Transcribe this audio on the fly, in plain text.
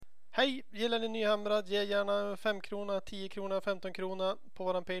Hej, gillar ni Nyhamrad? Ge gärna 5 krona, 10 krona, 15 krona på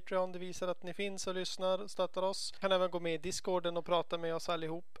våran Patreon. Det visar att ni finns och lyssnar och stöttar oss. Kan även gå med i Discorden och prata med oss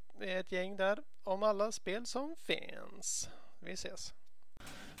allihop. Vi är ett gäng där om alla spel som finns. Vi ses.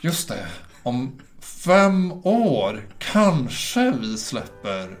 Just det, om 5 år kanske vi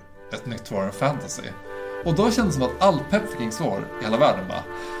släpper ett nytt Warhammer Fantasy. Och då känns det som att all pepp för Kings War i hela världen bara,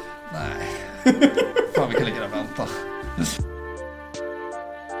 nej, fan vi kan lika gärna vänta.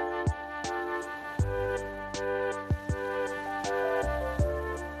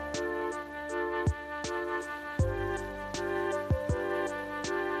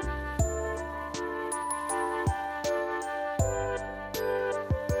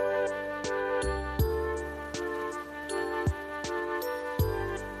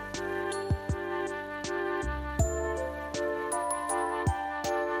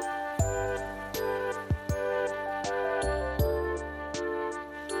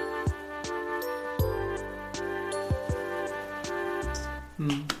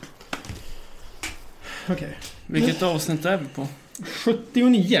 Okej. Vilket avsnitt är vi på?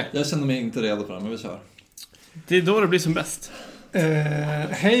 79. Jag känner mig inte redo för det, men vi kör. Det är då det blir som bäst.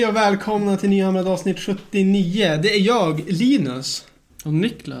 Hej och välkomna till Nyhamrad avsnitt 79. Det är jag, Linus. Och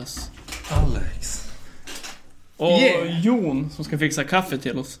Niklas. Alex. Och Yeah. Jon som ska fixa kaffe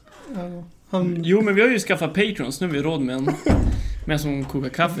till oss. Jo, men vi har ju skaffat Patrons. Nu har vi råd med en som kokar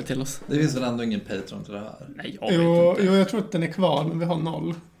kaffe till oss. Det finns väl ändå ingen Patreon till det här? Nej, jag vet inte. jag tror att den är kvar, men vi har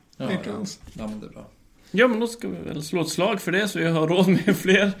 0 Patrons. Ja, men det är bra. Ja, men då ska vi väl slå ett slag för det så vi har råd med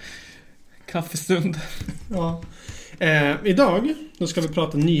fler kaffestunder. Ja. Idag då ska vi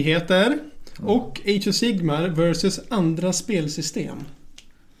prata nyheter och Age of Sigmar versus andra spelsystem.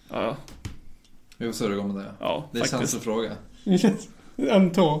 Ja, Vi får se hur det går med det. ja Det känns faktiskt. en fråga.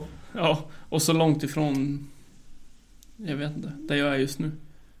 Anto. Ja, och så långt ifrån, jag vet inte, där jag är just nu.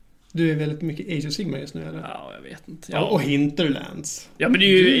 Du är väldigt mycket Age of Sigmar just nu, eller? Ja, jag vet inte. Ja. Ja, Och Hinterlands. ja men det är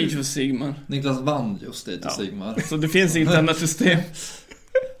ju Age of Sigmar. Niklas vann just det till Ja. Sigmar. Så det finns inget annat system.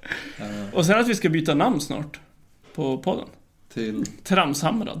 Och sen att vi ska byta namn snart på podden. Till...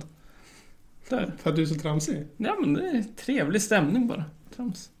 Tramshamrad. Där. För att du är så tramsig. Ja, men det är trevlig stämning bara.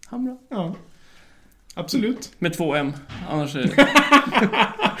 Tramshamrad. Ja. Absolut. Med 2 M. Annars är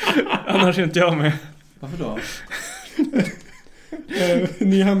annars är inte jag med. Varför då?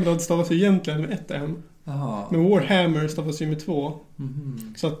 Nyhamrad stavas ju egentligen med 1 M. Jaha. Men Warhammer stavas ju med 2.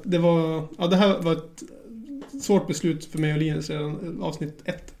 Mhm. Så att det var... Ja, det här var ett svårt beslut för mig och Linus redan avsnitt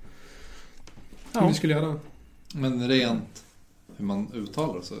 1. Hur vi skulle göra. Men rent hur man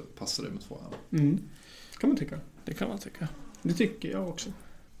uttalar det så passar det med 2 M. Kan man tycka. Det kan man tycka. Det tycker jag också.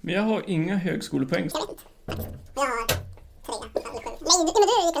 Men jag har inga högskolepoäng. Jag har 3. Men du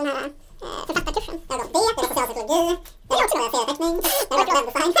gick den här författarkursen. Jag har gått B, socialpsykologi, jag har också serieteckning, jag har gått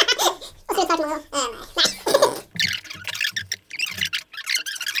webbdesign. Och slutfört mål.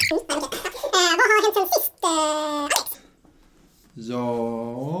 Vad har hänt sen sist, Alex?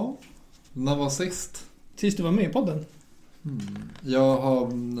 Ja... När var sist? Sist du var med i podden. Jag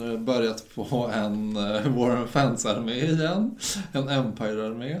har börjat på en Warhammer Fans-armé igen. En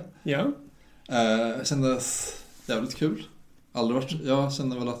Empire-armé. Ja. Kändes jävligt kul. Aldrig varit... Jag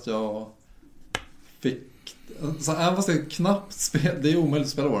kände väl att jag fick... Så även fast det knappt spel... Det är omöjligt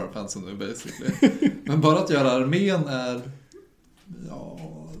att spela Warhammer Fans nu basically. Men bara att göra armén är... Ja...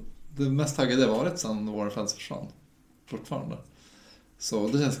 Det mest taggade jag varit sedan Warhammer Fans försvann. Fortfarande. Så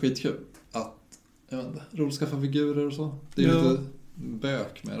det känns skitkul. Att... Jag vet inte, roligt skaffa figurer och så. Det är ju lite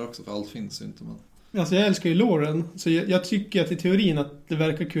bök med det också, för allt finns ju inte. Men... Alltså jag älskar ju Loren. Så jag tycker att i teorin att det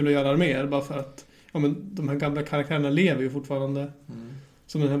verkar kul att göra arméer. Bara för att de här gamla karaktärerna lever ju fortfarande.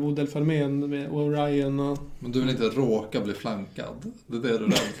 Som den här Wodelf-armén med Orion och... Men du vill inte råka bli flankad? Det är det du är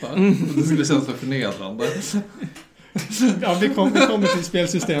rädd för? Det skulle kännas för förnedrande. Ja, vi kommer till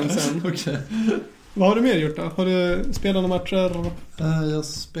spelsystem sen. Okej. Vad har du mer gjort då? Har du spelat några matcher? Jag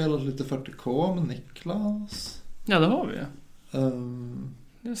spelade lite 40K med Niklas. Ja, det har vi.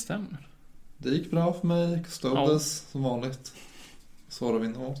 Det Det stämmer. Det gick bra för mig. Custodes som vanligt. Svåra att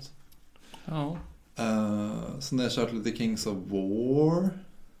vinna mot. Ja. Sen har jag kört lite Kings of War.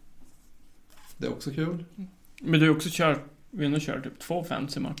 Det är också kul. Men du har också kört, vi har nog kört typ 2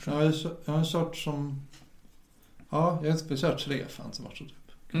 fantasy-matcher. Ja, jag har kört som... Ja, jag har kört 3 fantasy-matcher typ.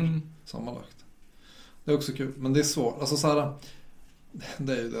 Sammanlagt. Det är också kul, men det är svårt. Alltså så här,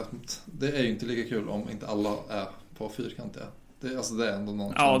 det är ju inte lika kul om inte alla är på fyrkantiga. Det är ändå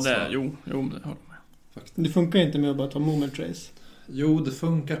någon känsla. Det, jo, det har jag med. Faktiskt. Det funkar inte med att bara ta moment trace. Jo, det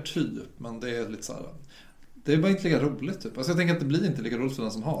funkar typ, men det är lite så här. Det är bara inte lika roligt typ. Alltså jag tänker att det blir inte lika roligt för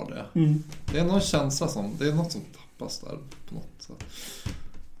den som har det. Det är någon känsla som, det är något som tappas där på något sätt.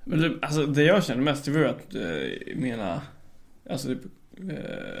 Men alltså det jag känner mest det var att mina alltså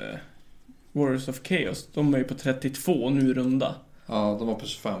Warriors of Chaos, de är ju på 32 nu runda. Ja, de var på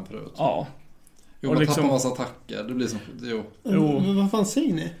 25 förut. Ja. Jo, och man liksom... tappar massa attacker. Det blir som... Jo. Vad fan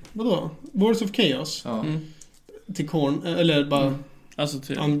säger ni? Vadå? Warriors of Chaos? Ja. Till Korn, eller bara alltså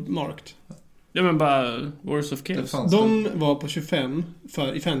till... unmarked? Ja, men bara Warriors of Chaos. De var på 25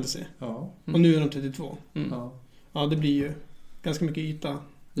 i fantasy. Ja. Och nu är de 32. Ja. Ja, det blir ju ganska mycket yta.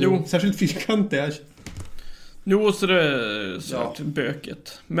 Jo. Särskilt fyrkantiga. Jo, så det är svart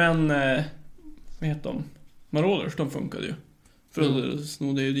böket. Men, vad heter de? Marauders, de funkade ju. För att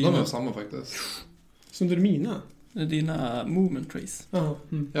sno det ju dina... De är samma faktiskt. Som det är mina. Dina movement trace. Ja.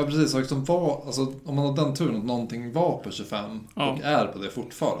 Ja, precis. Liksom alltså, om man har den turen att någonting var på 25 och är på det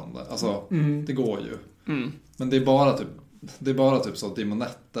fortfarande. Alltså, det går ju. Men det är bara typ så att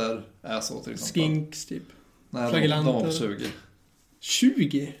demonetter är så till exempel. Skinks typ. Nej, de var på 20.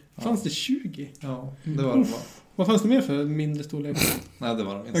 20? Fanns det 20? Ja, det var de. Vad fanns det mer för mindre storlek? Nej, det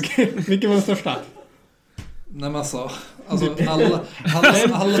var de inte. Okej, vilken var den största? Nej, men alltså alla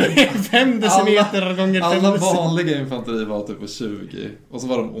 5 decimeter gånger 5 alla decimeter. vanliga infanteri var typ på 20. Och så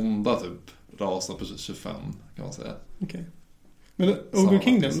var de onda typ rasa på 25 kan man säga. Okej. Men Ogre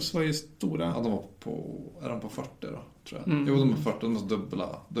Kingdoms var ju stora. Ja, de var på... Är de på 40 då, tror jag? Jo, de är 40. De är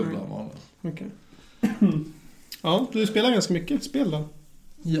dubbla vanliga. Okej. Ja, du spelar ganska mycket spel då.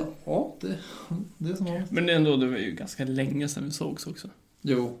 Ja, det är som vanligt. Men ändå, det var ju ganska länge sedan vi sågs också.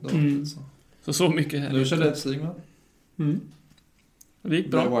 Jo, det var så. Så mycket här. Nu körde jag ett stig med. Det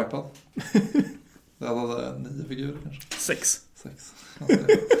gick bra. Jag är wipad. Jag hade 9 figurer kanske. 6. Jag kan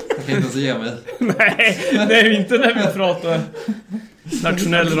inte ens ge mig. Nej, det är ju inte när vi pratar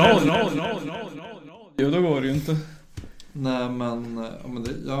nationell radio. Jo, då går det ju inte. Nej, men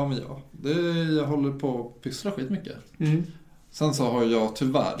jag håller på att pyssla skitmycket. Sen så har jag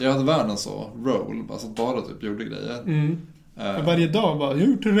jag hade världens så roll, alltså bara typ gjorde grejer. Varje dag bara, jag har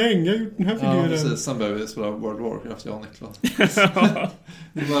gjort terräng, jag har gjort den här figuren. Ja, precis. Sen började vi spela World of Warcraft, jag och Niklas.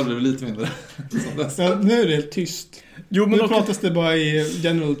 Det bara blev lite mindre. Ja, nu är det helt tyst. Jo, men nu pratas det bara i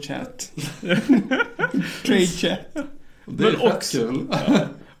general chat. Trade chat. Det är fett kul. Ja.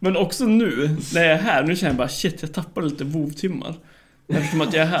 Men också nu, när jag är här, nu känner jag bara shit, jag tappar lite WoW-timmar. Eftersom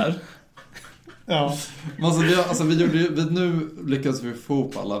att jag är här. Ja. Alltså nu lyckas vi få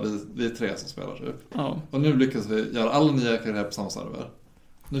ihop alla, vi är 3 som spelar typ. Ja. Och nu lyckas vi göra alla nya karaktärer på samma server.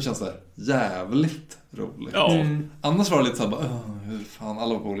 Nu känns det jävligt roligt. Ja. Annars var det lite så här bara, hur fan,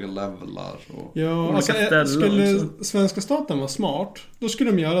 alla var på olika levlar. Och... Ja, alltså, skulle svenska staten vara smart, då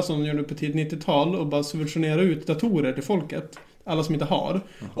skulle de göra som de gjorde på tidigt 90-tal och bara subventionera ut datorer till folket. Alla som inte har.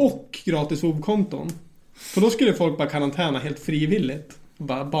 Och gratis WoW-konton. För då skulle folk bara karantäna helt frivilligt.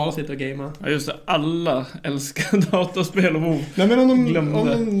 Bara sitta och gamea. Ja, just det. Alla älskar dataspel och WoW. Nej, men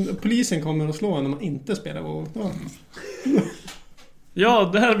om polisen kommer och slår en när man inte spelar WoW. Ja. Ja,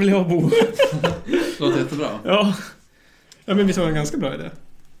 där vill jag bo. Det låter jättebra. Ja. Ja, men visst var det en ganska bra idé.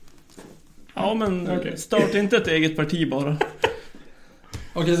 Ja, men starta inte ett eget parti bara.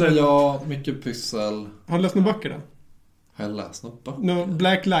 Okej, så jag mycket pyssel. Har du läst några böcker då? Har jag läst några böcker? No,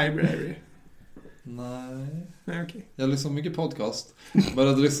 Black Library. Nej, okej. Jag lyssnar mycket podcast.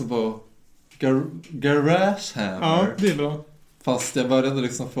 Började lyssna på Garage Hammer. Ja, det är bra. Fast jag började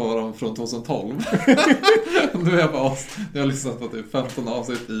lyssna på dem från 2012. Nu är jag bara jag har lyssnat på typ 15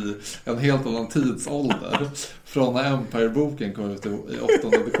 avsnitt i en helt annan tidsålder. Från när Empire-boken kom ut i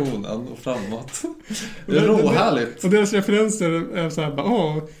 8:e editionen och framåt. Det är råhärligt. Och deras referenser är så här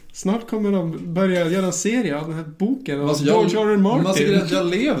bara, snart kommer de börja göra en serie av den här boken. Alltså, George R. R. Martin. Jag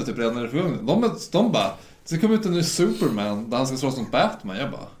lever typ redan när det är förgången. De bara, så kommer ut en ny Superman där han ska slåss mot Batman.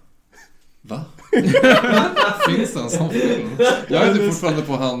 Jag bara, va? Finns det en sån film? Jag är typ fortfarande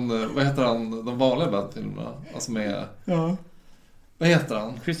på vad heter han, de vanliga Batman-filmerna. Alltså med, vad heter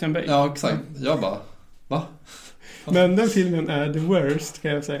han? Christian Bale. Ja, exakt. Jag bara, va? Men den filmen är the worst,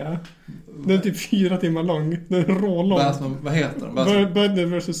 kan jag säga. Den är typ 4 timmar lång. Den är rålång. Batman, vad heter den?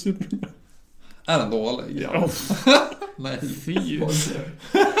 Batman vs. Superman. Är den dålig? Ja. Nej. Fy.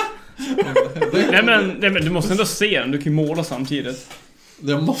 Nej, men du måste ändå se den. Du kan ju måla samtidigt.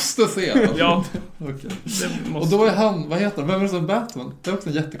 Jag måste se den. Ja. Okay. Och då är han, vad heter han? Vem är det som Batman? Det är också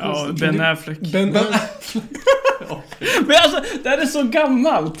en jättekonstigt. Ja, Ben Affleck. Ben Men alltså, det här är så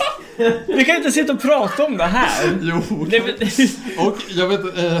gammalt. Vi kan inte sitta och prata om det här. Jo. Och jag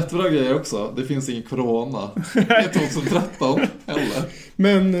vet ett bra grej också. Det finns ingen corona. Det är 2013 eller.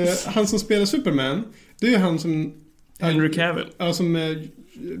 Men han som spelar Superman, det är ju han som Henry Cavill. Ja, som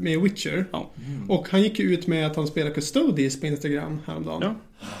med Witcher. Ja. Och han gick ut med att han spelar Custodies på Instagram häromdagen. Ja.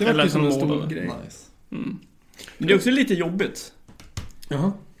 Det var liksom en stor grej. Nice. Men det är också lite jobbigt.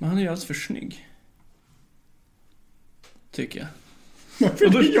 Jaha. Men han är ju alldeles för snygg. Tycker jag. Varför är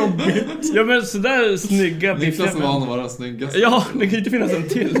det jobbigt? Ja men sådär snygga Niklas är van att vara snyggast. Ja, det kan ju inte finnas en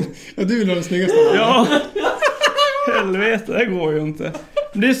till. Ja, du vill ha den snyggaste. Ja. Helvete, det går ju inte.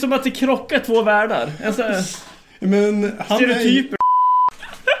 Det är som att det krockar två världar. En sån här Men han stereotyper.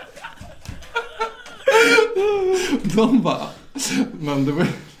 De bara... Men det var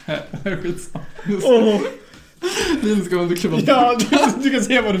skitsamma. Linus ska inte kliva. Ja, du kan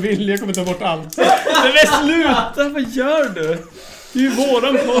säga vad du vill. Jag kommer ta bort allt. Men sluta, vad gör du? Det är ju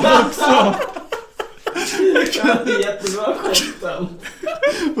våran podd också. Det är jättebra skämten.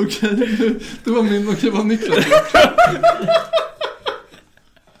 Okej, det var min. Okej, vad Niklas.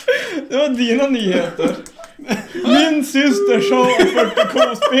 Det var dina nyheter. Min syster sa att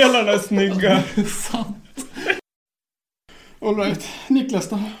 40K-spelarna är snygga. Sant. All right. Niklas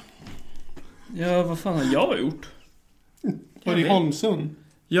då? Ja, vad fan har jag gjort? Var det i Holmsund?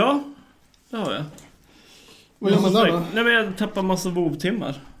 Ja, det har jag. Vad gör man där då? Nej men jag tappar massa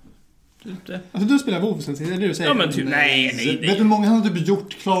WoW-timmar. Typ det. Alltså du spelar WoW sen sist, är det du säger? Ja men typ, nej. Vet du hur många han har typ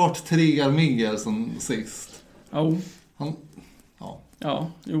gjort klart 3 arméer sen sist? Ja.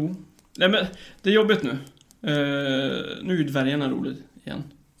 Ja, jo. Nej men, det är jobbigt nu. Nu är ju dvärgarna roligt igen.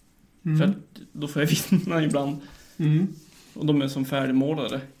 För att då får jag vinna ibland. Och de är som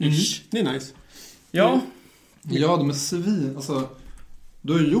färdigmålade. Ish. Det är nice. Ja. Ja, de är svin. Alltså,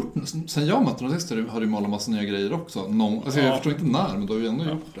 du har ju gjort... Sen jag mötte dem sist har du målat massa nya grejer också. Alltså, jag förstår inte när, men du har ju ändå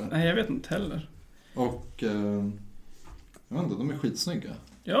gjort det. Nej, jag vet inte heller. Och... jag vet inte, de är skitsnygga.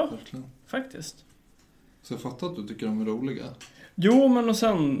 Ja, verkligen. Faktiskt. Så jag fattar att du tycker de är roliga. Jo, men och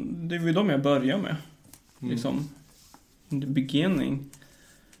sen... Det var ju de jag började med. Liksom. In the beginning.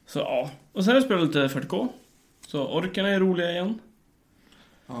 Så ja. Och sen har jag spelat lite 40K. Så orkarna är roliga igen.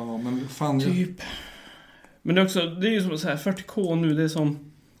 Ja, men fan... Typ. Men det är också... Det är ju som så här, 40K nu, det är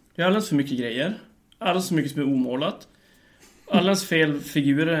som... Jag har alldeles för mycket grejer. Alldeles för mycket som är omålat. Alldeles fel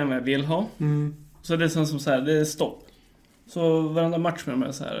figurer än vad jag vill ha. Så det är som så här, det är stopp. Så varenda match med de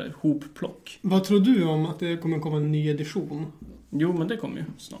är så här hopplock. Vad tror du om att det kommer komma en ny edition? Jo, men det kommer ju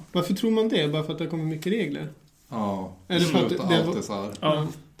snart. Varför tror man det? Bara för att det kommer mycket regler? Ja, Är det för att det alltid så här. Ja.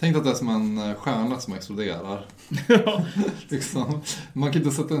 Tänk att det är som en stjärna som exploderar. Ja. Liksom. Man kan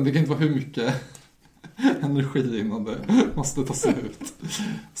inte sätta, det kan inte vara hur mycket energi innan det måste tas ut.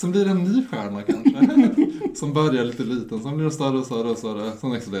 Sen blir det en ny stjärna kanske. Som börjar lite liten. Sen blir det större och större och större.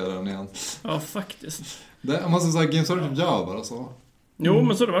 Sen exploderar den igen. Ja, faktiskt. Det, man måste säga, Games Workshop gör bara så. Jo,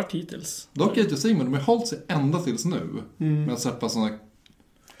 men så har det varit hittills. Dock är det Sigmund, de har hållit sig ända tills nu. Med att släppa sådana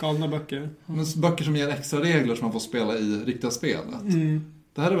galna böcker. Böcker som ger extra regler som man får spela i riktiga spelet.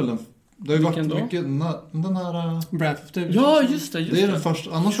 Det här är väl den... Det har ju varit mycket... Den här... Breath of the... Ja, just det. Det är den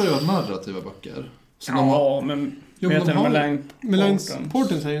första... Annars har det varit narrativa böcker. Så ja, men... Jo, vet men du,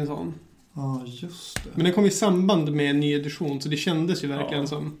 Melange-porten säger en sån. Ja, just det. Men den kom i samband med en ny edition, så det kändes ju verkligen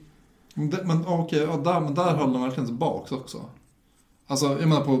som... Men okej, ja, men där höll de verkligen tillbaka också. Alltså, jag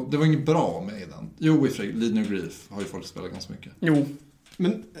menar på... Det var inget bra med den. Jo, i och för sig, Legion of Grief har ju folk spelat ganska mycket. Jo.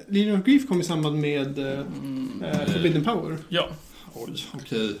 Men Legion of Grief kom i samband med Forbidden Power. Ja. Oj,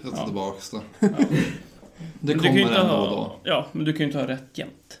 okej, jag tar tillbaka det. Ja. Det men kommer du kan ändå ha, då. Ja, men du kan ju inte ha rätt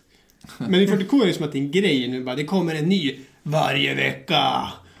jämt. Men i 40K är det som att det är en grej nu bara. Det kommer en ny varje vecka.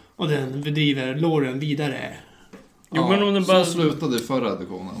 Och den bedriver låren vidare. Jo, men om den bara... Så slutade i förra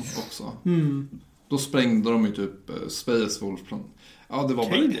editionen också. Då sprängde de ju typ Space Wolf. Ja, det var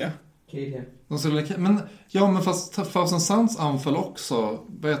Cadia. Men, ja, men fast Thousand Suns anföll också,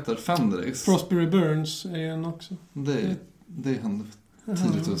 vad heter Fenris? Prosperity Burns är en också. Det hände för 10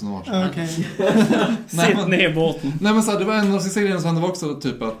 000 år sedan. Okej. Sitt ner båten. Nej, men så här, det var en av de sista grejerna som hände var också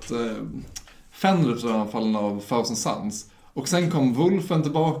typ att Fenris var anfallen av Thousand Suns. Och sen kom Wolfen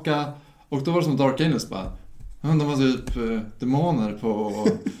tillbaka. Och då var det som Dark Anus bara. De var typ demoner på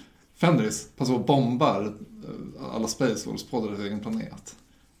Fenris. Passade på bombar alla Space Wolves på deras egen planet.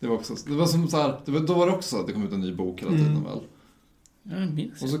 Det var som så här, då var det också att det kom ut en ny bok hela tiden väl. Jag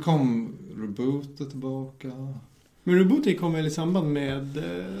minns. Och så kom Rebootet tillbaka. Men Rebootet kom väl i samband med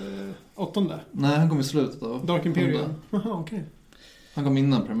 8:e? Nej, han kom i slutet av Dark Imperium. Jaha, okej. Han kom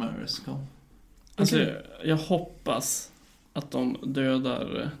innan Primaris kom. Alltså, jag hoppas att de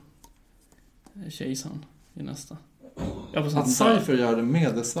dödar kejsaren i nästa. Att Cypher gör det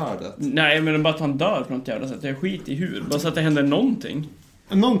med det svärdet. Nej, men bara att han dör på något jävla sätt. Jag skit i hur. Bara så att det händer någonting.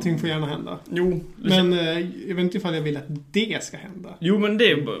 Någonting får gärna hända. Jo. Men jag vet inte ifall jag vill att det ska hända. Jo, men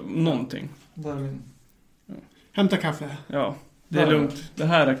det är någonting. Där är min. Hämta kaffe. Ja, det är lugnt. Det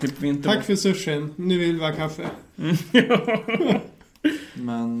här klipper vi inte. Tack för sushin. Nu vill vi ha kaffe.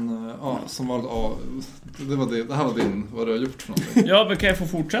 Men ja, som var det var det här var vad du har gjort för någonting. Ja, men kan jag få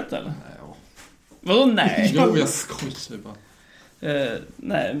fortsätta eller? Nej, ja. Vadå nej? Jo, jag skojar bara.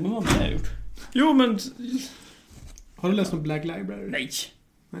 Nej, men vad har jag gjort? Jo, men... Har du läst om Black Library? Nej.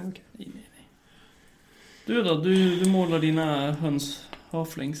 Nej, okej. Nej. Du då? Du målar dina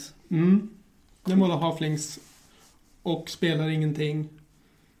halflings. Jag målar halflings och spelar ingenting.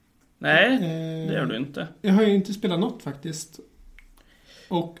 Nej, det gör du inte. Jag har ju inte spelat något faktiskt.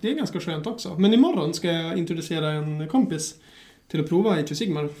 Och det är ganska skönt också. Men imorgon ska jag introducera en kompis till att prova Age of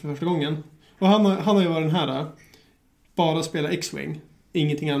Sigmar för första gången. Och han har ju varit den här, bara spela X-Wing,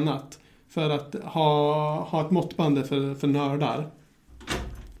 ingenting annat. För att ha ett måttband för nördar.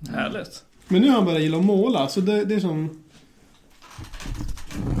 Härligt. Men nu har han börjat gilla att måla, så det är som...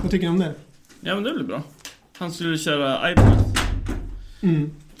 Vad tycker ni om det? Ja, men det blir bra. Han skulle köra iPad.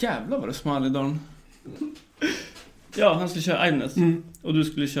 Mm. Jävlar vad det smal i dagen. Ja, han skulle köra iNet. Och du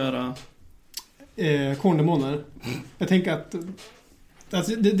skulle köra... Korndemoner. Jag tänker att...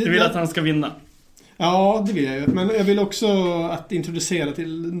 Alltså, Du vill att han ska vinna? Ja, det vill jag ju. Men jag vill också att introducera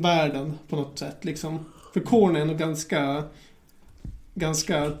till världen på något sätt. Liksom. För Korn är nog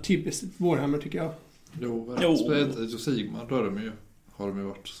ganska typiskt Warhammer tycker jag. Jo. Spelet Age of Sigmar, då har de ju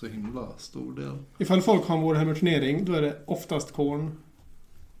varit så himla stor del. Ifall folk har en Warhammer-turnering, då är det oftast Korn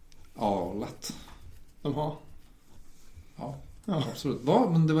Ja, lätt. de har. Ja. Ja. Absolut.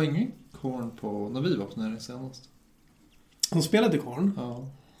 Men det var ingen Korn på när vi var på turnering senast. De spelade Korn. Ja.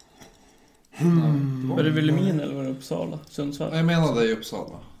 Var det Vilhelmina eller var det Uppsala? Sundsvall? Jag menade i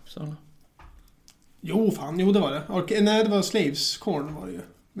Uppsala. Jo, det var det. Nej, det var Slaves Korn var det ju.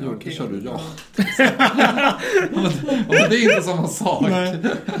 Jo, det körde ju jag. Men det är inte samma sak. Nej,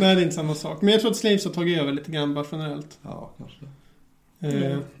 det är inte samma sak. Men jag tror att Slaves har tagit över lite grann bara generellt. Ja, kanske.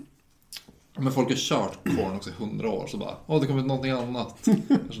 Men folk har kört Korn också i 100 år, så bara, det kommer någonting annat.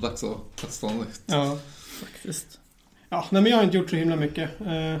 Kanske dags att testa något nytt. Ja, faktiskt. Ja, nej, men jag har inte gjort så himla mycket.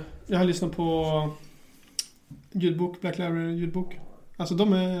 Jag har lyssnat på ljudbok, Black Library ljudbok. Alltså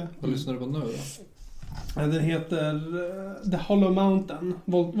de är... Vad lyssnar du på nu då? Den heter The Hollow Mountain.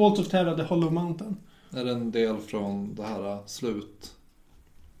 Vault of Terra, The Hollow Mountain. Är det en del från det här slut?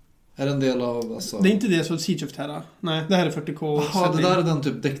 Är det en del av... Alltså... Det är inte det som Siege of Terra. Nej, det här är 40K. Jaha, det där är den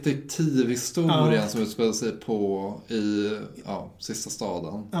typ detektivhistorien Ja. som utspelar sig i sista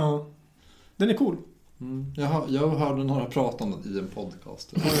staden. Ja, den är cool. Jag hörde några prata om den i en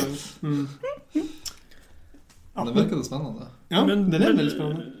podcast. Ja, det verkade spännande. Ja, det är väldigt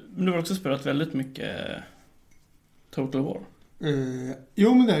spännande. Men du har också spelat väldigt mycket Total War.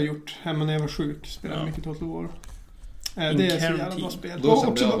 Jo, men det har jag gjort. Hemma när jag var sjuk spelade jag mycket Total War. Det är så jävla bra spel. Då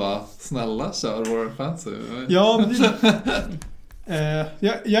kände jag bara, snälla, kör Warhammer Fantasy. Ja, men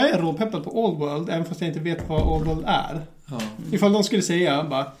jag är råpeppad på Old World, även fast jag inte vet vad Old World är. Ja. Ifall de skulle säga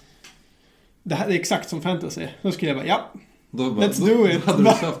bara, det här är exakt som fantasy, då skulle jag bara, ja. Let's do it. Då hade du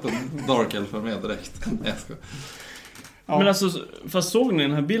köpt en Dark Elf med direkt. Ja. Men alltså, fast såg ni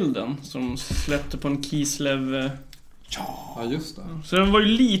den här bilden som släppte på en Kislev? Ja, just det. Så den var ju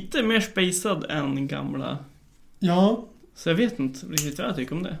lite mer spacad än gamla. Ja. Så jag vet inte riktigt vad jag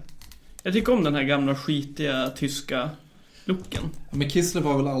tycker om det. Jag tycker om den här gamla skitiga tyska looken. Men Kislev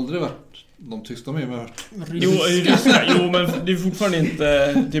har väl aldrig varit de tysta med varit. Jo, men det är fortfarande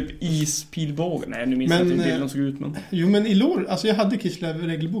inte typ ispilbåge. Nej, nu minns jag inte hur bilden såg ut, men... Jo, men i lore, alltså jag hade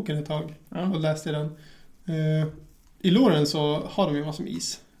Kislev-regelboken ett tag och läste den. I loren så har de ju massor med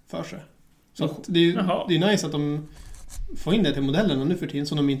is för sig. Så att det är nice att de får in det till modellerna nu för tiden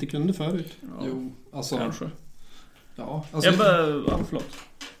som de inte kunde förut. Ja. Jo, alltså... Kanske. Ja, alltså... förlåt.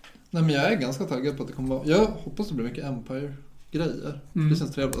 Nej, men jag är ganska taggad på att det kommer vara... Jag hoppas det blir mycket Empire-grejer. Det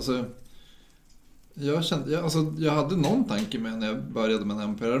känns trevligt. Alltså, jag hade någon tanke med när jag började med en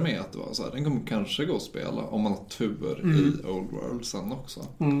Empire-armé att det var så här, den kommer kanske gå att spela om man har tur i Old World sen också.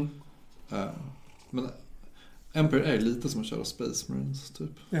 Men Empire är lite som att köra Space Marines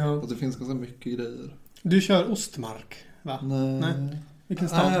typ. Ja. Att det finns ganska mycket grejer. Du kör Ostmark, va? Nej. Vilken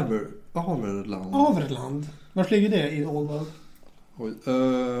stad? Averland. Averland. Vart ligger det i Old World? Oj,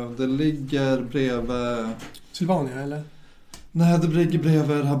 det ligger bredvid... Sylvania, eller? Nej, det ligger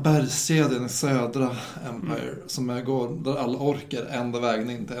bredvid den här bergskedjan i södra Empire som går där alla orkar ända vägen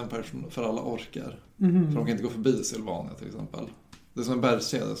in till Empire för alla orkar. För de kan inte gå förbi Sylvania till exempel. Det är som en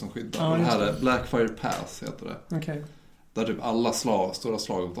bergskedja som skyddar. Ja, det här är Blackfire Pass heter det. Okay. Där typ alla stora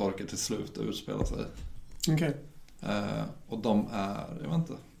slag mot orkar till slut utspelar sig. Okay. Och de är, jag vet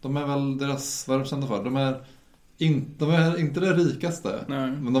inte, de är väl deras, vad är de kända för? De är inte det rikaste.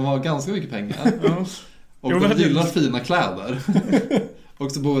 Nej. Men de har ganska mycket pengar. Och de gillar fina kläder.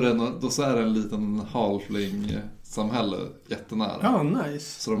 Och så bor det, då så är det en liten halfling-samhälle jättenära. Ja,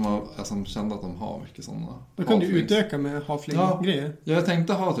 nice. Så de är som kända att de har mycket sådana. Då kan du utöka med halfling-grejer. Ja, jag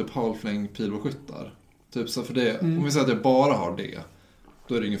tänkte ha typ halfling-pilbågskyttar. Typ så för det, om vi säger att jag bara har det,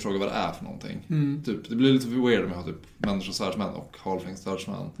 då är det ingen fråga vad det är för någonting. Typ, det blir lite weird om jag har typ människosvärdsmän och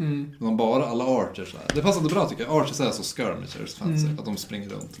halfling-svärdsmän. Men om bara alla archers är. Det passade bra tycker jag. Archers är så skirmishers fancy, att de springer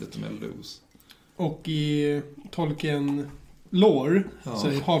runt lite mer loose. Och i Tolkien lore så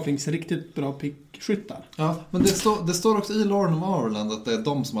är halflings riktigt bra pickskyttar. Ja, men det står också i Lorne of Auerland att det är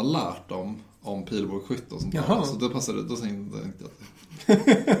de som har lärt dem om pilbågsskytt och sånt där. Så det passade, då tänkte jag att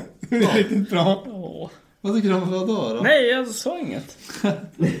det är riktigt bra. Vad tycker du om vad då? Nej, jag sa inget.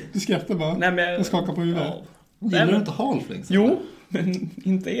 Du skrattar bara. Nej, men jag skakar på huvudet. Gillar du inte halflings? Jo, men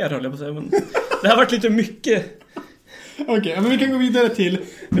inte er höll jag på att säga. Men det har varit lite mycket. Okej, men vi kan gå vidare till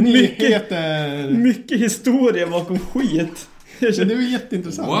nyheter. Mycket historia bakom skit. Det är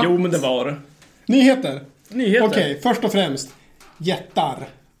jätteintressant. What? Jo, men det var det. Nyheter. Nyheter. Okej, först och främst. Jättar.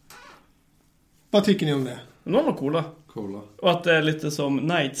 Vad tycker ni om det? De var coola. Coola. Och att det är lite som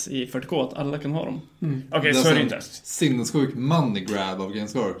Knights i 40K, att alla kan ha dem. Okej, Det så är det en inte. sinnessjuk money grab av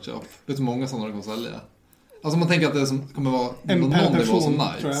Games Workshop. Vet du hur många sådana de kommer sälja? Alltså man tänker att det som kommer vara en någon per nivå person, som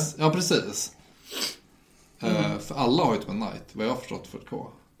tror Knights. Ja, precis. För alla har ju typ en Knight, vad jag har förstått 40K.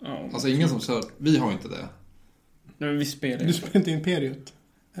 Ja, Alltså ingen som kör, vi har inte det. nej, men vi spelar Du spelar inte Imperiet?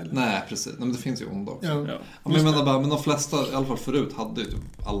 Eller? Nej, precis. Nej, men det finns ju onda också. Ja. Ja. Men jag menar bara, men de flesta, i alla fall förut, hade ju typ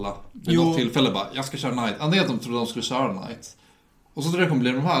alla vid något tillfälle bara, jag ska köra Knight. Antingen att de trodde de skulle köra Knight. Och så tror jag det kommer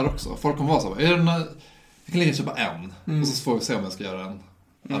bli de här också. Folk kommer vara så här, jag kan lika köpa en. Och så får vi se om jag ska göra en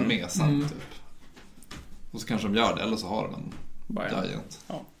armé sen, typ. Och så kanske de gör det, eller så har de en Giant.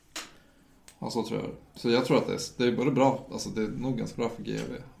 Ja. Ja, så tror jag. Så jag tror att det är både bra, alltså det är nog ganska bra för GV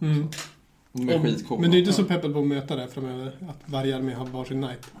också. Och de är skitcoola. Men du är inte så peppad på att möta det framöver? Att varje armé har varsin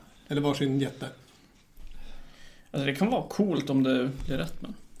Knight? Eller varsin jätte? Alltså det kan vara coolt om det blir rätt,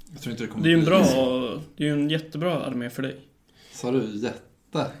 men Jag tror inte det kommer det är ju bli en jättebra armé för dig. Sa du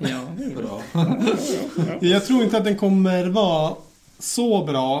jätte? Ja, det är Bra. Jag tror inte att den kommer vara så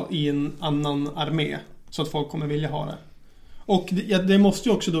bra i en annan armé. Så att folk kommer vilja ha det. Och det måste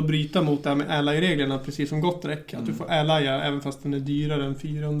ju också då bryta mot det här med ally-reglerna, precis som Gottrek. Att du får allya även fast den är dyrare än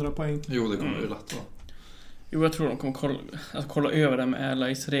 400 poäng. Jo, det kommer ju lätt vara. Jo, jag tror de kommer kolla över det med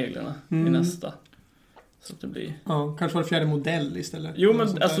allies-reglerna i nästa. Så att det blir... Ja, kanske var det fjärde modell istället. Jo,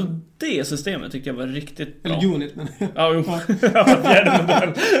 men alltså det systemet tyckte jag var riktigt bra. Eller unit, men... Ja, jo. Fjärde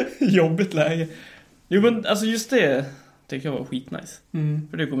modell. Jobbigt läge. Jo, men alltså just det tycker jag var skitnice.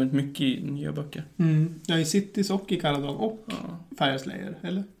 För det har kommit mycket i nya böcker. Ja, i Cities och i Caradon och Fire Slayer,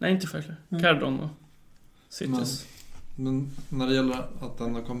 eller? Nej, inte Fire Slayer. Caradon och Cities. Men när det gäller att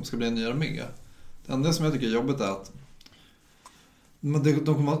den ska bli en ny armé, det enda som jag tycker är jobbigt är att de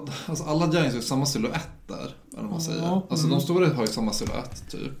kommer, alltså alla Giants har ju samma silhuetter, eller man säger. Alltså de stora har ju samma silhuett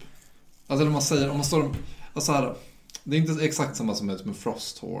typ. Alltså eller man säger, om man står alltså här, det är inte exakt samma som med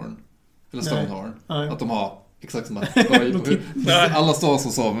Frosthorn eller Stonehorn. Att de har exakt samma böj på huvudet. Alla står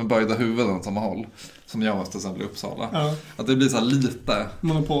så med böjda huvuden åt samma håll. Som jag till exempel i Uppsala. Ja. Att det blir så här lite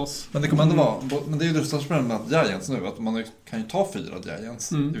monopos. Men det kommer ändå vara, men det är ju det största problemet med Giants nu, att man kan ju ta 4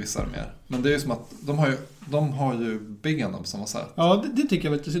 Giants i vissa arméer. Men det är ju som att de har ju benen på samma sätt. Ja, det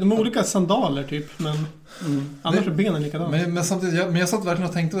tycker jag väl. De har olika sandaler typ, men annars är benen likadana. Men samtidigt, jag satt verkligen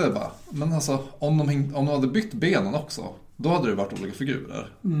och tänkte det bara. Men alltså, om de hade bytt benen också, då hade det varit olika figurer.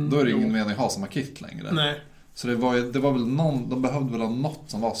 Då är det ingen mening att ha samma kit längre. Nej. Så det var väl de behövde väl ha något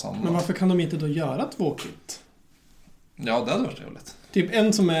som var samma. Men varför kan de inte då göra 2 kit? Ja, det hade varit trevligt. Typ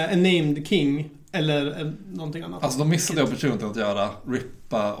en som är en named king eller någonting annat. Alltså de missade opportuniteten att göra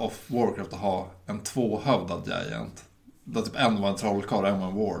Rippa of Warcraft och ha en 2-hövdad Giant. Där typ en var en trollkarl och en var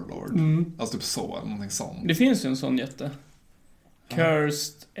en warlord. Alltså typ så, eller någonting sånt. Det finns ju en sån jätte.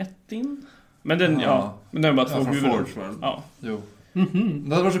 Cursed Ettin. Men den, men den är bara 2 huvuden. Ja. Jo.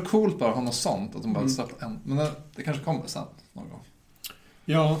 Det hade varit så coolt bara att ha något sånt, att de bara släppt en. Men det kanske kommer sen någon gång.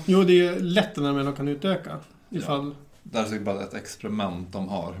 Ja, jo det är lätt när de kan utöka. Ifall... Det är säkert bara ett experiment de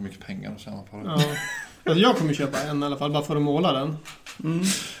har, hur mycket pengar de tjänar på det. Ja. Alltså jag kommer köpa en i alla fall, bara för att måla den.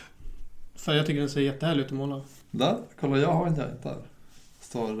 För jag tycker den ser jättehärlig ut att måla. Där, kolla jag har en Giant där.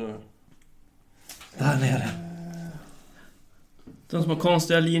 Står där nere. Den som har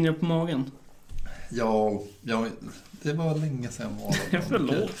konstiga linjer på magen. Ja, det var länge sedan jag målade.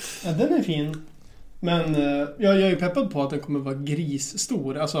 Förlåt. Ja, den är fin. Men jag är ju peppad på att den kommer vara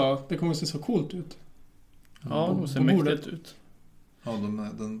grisstor. Alltså, det kommer se så coolt ut. Ja, det ser mäktigt ut. Ja,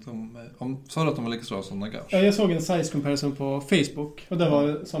 sa du att de var lika stora som Nagash? Ja, jag såg en size comparison på Facebook. Och det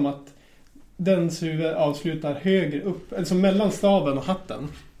var som att dens huvud avslutar högre upp. Alltså mellan staven och hatten.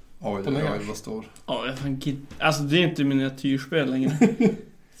 Oj, vad stor. Ja, jag fan alltså det är inte miniatyrspel längre.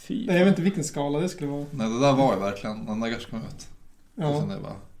 Fy. Nej, jag vet inte vilken skala det skulle vara. Nej, det där var ju verkligen när Nagash kom ut. Och Ja. sen är det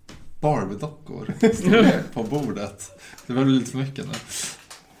bara Barbie-dockor på bordet. Det var lite för mycket nu.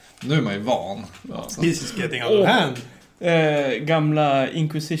 Nu är man ju van. Alltså. This is getting out of hand. Gamla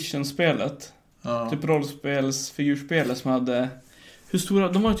Inquisition-spelet. Ja. Typ rollspels-figurspelet som hade... Hur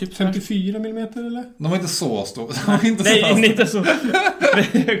stora? De var typ... 54 millimeter eller? De var inte så stora. De var inte Nej, så inte så.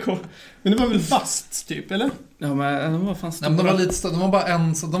 Men det var väl bast typ, eller? Ja, men de var fan stora. Nej, men de var lite större. De var bara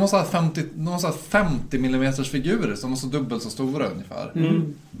de var så här 50 millimeters figurer som var så dubbelt så stora ungefär.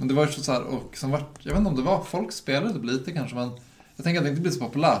 Men det var ju så här, och som var, jag vet inte om det var, folk spelade det lite kanske, men jag tänker att det inte blir så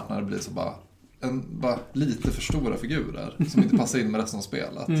populärt när det blir så bara lite för stora figurer som inte passar in med resten av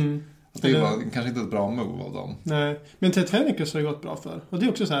spelet. Att det var kanske inte ett bra move av dem. Nej, men Titanicus har det gått bra för. Och det är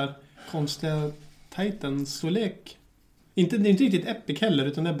också så här konstiga Titan-storlek. Det är inte riktigt epic heller,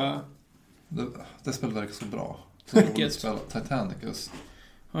 utan det är bara... Det spelet verkar så bra. Vilket? Titanicus.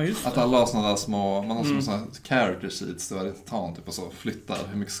 Ja, just det. Att alla har sådana där små, man har sådana här character sheets där varje titan typ och så flyttar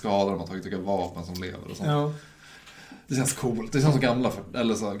hur mycket skador de har tagit, vilka vapen som lever och sånt. Ja. Det känns coolt. Det känns så gamla,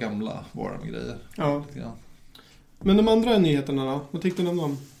 eller så gamla Warhammer-grejer. Ja. Men de andra nyheterna då? Vad tyckte ni om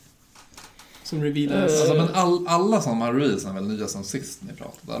dem? Som revealades? Alltså, men alla som har release är väl nya som sist ni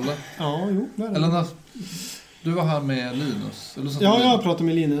pratade, eller? Ja, jo. Det är det. Eller när du var här med Linus? Eller så Ja, jag har pratat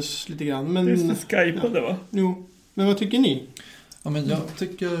med Linus lite grann. Men... Just det, skypade va? Jo. Men vad tycker ni? Ja, men jag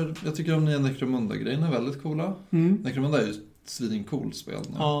tycker de nya Necromunda-grejerna är väldigt coola. Necromunda är ju ett svincoolt spel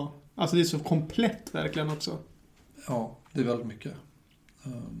nu. Ja, alltså det är så komplett verkligen också. Ja, det är väldigt mycket.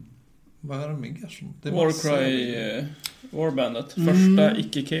 Vad är det mer som? Det är Warcry Warbandet. Första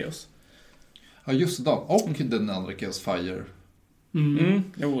icke-chaos. Ja, just det. Och den andra Chaos Fire.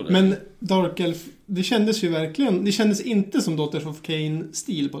 Jo, det. Men Dark Elf, det kändes ju verkligen... Det kändes inte som Daughters of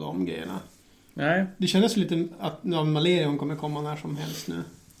Cain-stil på de grejerna. Nej. Det kändes ju lite att Malerion kommer komma när som helst nu.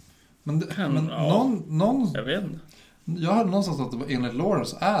 Men Ja. någon... Jag vet inte. Jag hörde någonstans att det var, enligt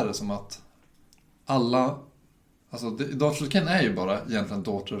Lawrence så är det som att alla... Alltså, Daughters of Cain är ju bara egentligen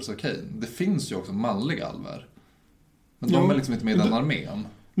Daughters of Cain. Det finns ju också manliga alver. Men de är liksom inte med i den armén.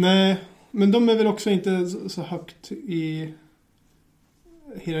 Nej, men de är väl också inte så högt i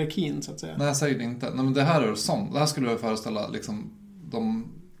hierarkin så att säga. Nej, säkert inte. Nej, men det här är sånt. Det här skulle jag föreställa liksom de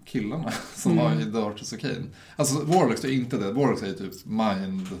killarna som var i Daughters of Cain. Alltså Warlocks är inte det. Warlocks är typ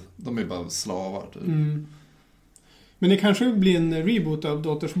mind. De är bara slavar typ. Men det kanske blir en reboot av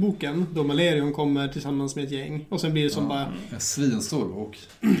Daughters-boken då Malerion kommer tillsammans med ett gäng. Och sen blir det som bara... En svinstor bok.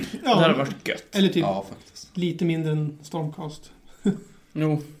 Det hade varit gött. Eller typ Ja, faktiskt. lite mindre än Stormcast.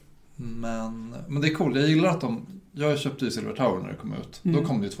 Jo. Men det är coolt. Jag gillar att jag köpte ju Silver Tower när det kom ut. Då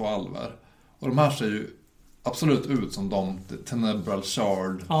kom det ju 2 alver. Och de här ser ju absolut ut som de Tenebral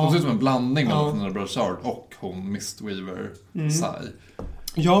Shard. Ja. De ser ut som en blandning mellan Tenebral Shard och hon Mistweaver Sai.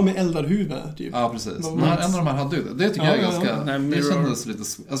 Ja, med eldarhuvud typ. Ja, precis. Vad En av nice. de här hade ju det. Det tycker jag är ganska... Nej, det Mirror. kändes lite...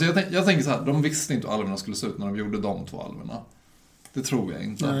 Alltså jag tänker så här, de visste inte hur alverna skulle se ut när de gjorde de 2 alverna. Det tror jag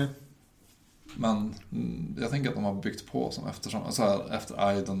inte. Nej. Men jag tänker att de har byggt på som eftersom, alltså här,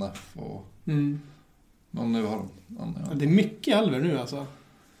 efter Idenef och nu har de... Ja, det är mycket alver nu alltså.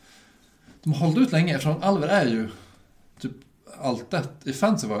 De har hållit ut länge eftersom alver är ju typ alltid, i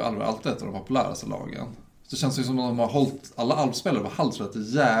fantasy var ju alver alltid ett av de populäraste lagen. Så det känns ju som att de har hållit, alla alvspelare har hållit rätt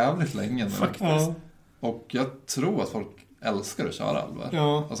jävligt länge nu. Faktiskt. Ja. Och jag tror att folk älskar att köra alver.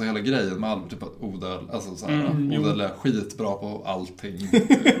 Ja. Alltså hela grejen med alver, typ att Odöl, alltså såhär, Odöl är skitbra på allting.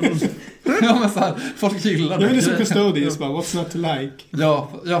 Ja, men såhär, folk gillar det. Jag vill se Custodies bara, what's not to like? Ja,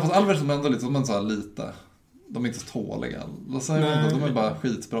 fast alver som ändå lite, som en såhär lite, de är inte så tåliga. Alltså, de är bara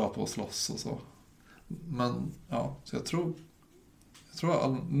skitbra på att slåss och så. Men, ja, så jag tror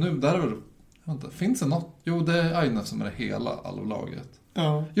nu, där är väl, jag vet inte, finns det något? Jo, det är Einef som är det hela alvlaget.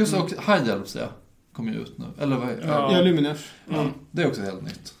 Ja. Just och High Elves, ja, kommer ju ut nu. Eller vad är det? Ja, Luminef. Ja. Det är också helt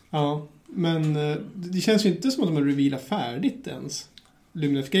nytt. Ja, men det känns ju inte som att de har revealat färdigt ens.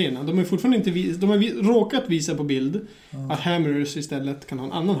 Luminef-grejerna. De har fortfarande inte de har råkat visa på bild att Hammerers istället kan ha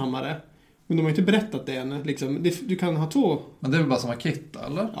en annan hammare. Men de har inte berättat det än. Liksom. Du kan ha 2. Men det är väl bara som en kit,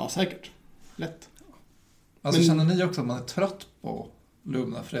 eller? Ja, säkert. Lätt. Alltså Men- känner ni också att man är trött på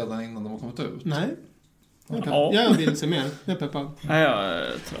Luminef redan innan de har kommit ut? Nej. Ja. Jag vill se mer. Jag är peppad. Nej, jag är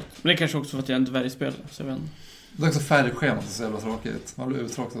trött. Men det är kanske också för att jag är en dvärgspelare, så jag vet inte. Det är också färgschemat så jävla tråkigt. Man blir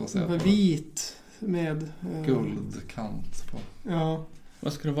uttråkad av att se på. Vit med... Guldkant på. Ja.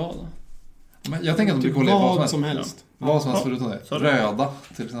 Vad ska det vara då? Men jag tänker att de blir Typ coola i vad som helst. helst. Vad som helst förutom det. Sorry. Röda,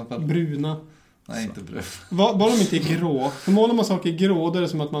 till exempel. Bruna. Nej, inte brun. Bara de inte är grå. För målar man saker grå, då är det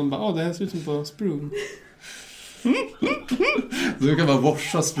som att man bara, det här ser ut som på Sproon. Du kan bara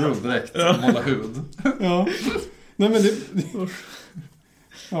borsta Sproon direkt och måla hud. Ja. Nej, men det...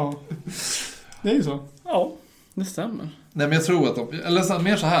 Ja. Det är ju så. Ja, det stämmer. Nej, men jag tror att eller så,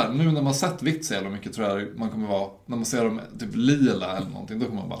 mer så här, nu när man sett vitt så jävla mycket tror jag man kommer vara, när man ser dem typ lila eller någonting, då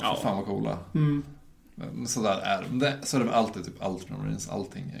kommer man bara, fan vad coola. Men så där är det. Så är det väl alltid typ Ultramarines,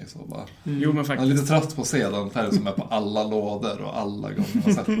 allting är ju så bara. Jo, men faktiskt. Man är lite trött på att se den färgen som är på alla lådor och alla gånger man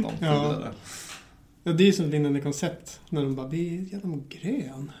har sett dem tidigare. Ja, det är som ett linnande koncept. När de bara, blir de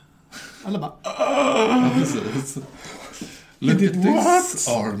grön? Alla bara, Ja, precis. Look at this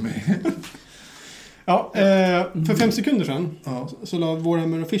army. Ja, för 5 sekunder sedan så la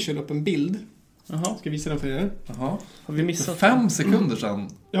Warhammer Official upp en bild. Jaha. Ska visa den för er. Jaha. Har vi missat? 5 sekunder sedan.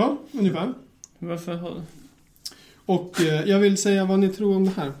 Ja, ungefär. Varför har... Och jag vill säga vad ni tror om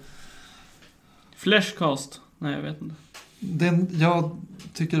det här. Flashcast? Nej, jag vet inte. Jag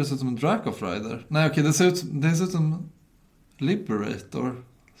tycker det ser ut som en Dracoff Rider. Nej, okej, det ser ut som Liberator.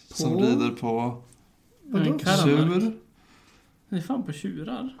 Som rider på En karamell. tjur, Det är fan på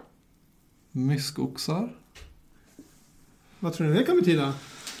tjurar. myskoxar. Vad tror ni det kan betyda?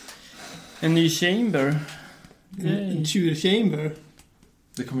 En ny chamber. En tjur-chamber.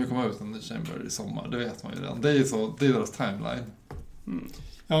 Det kommer ju komma ut en ny Chamber i sommar, det vet man ju redan. Det är ju så, det är deras timeline.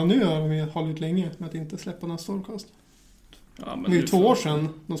 Ja, nu har de ju hållit länge med att inte släppa någon Stormcast. Ja, men Det är ju 2 år sedan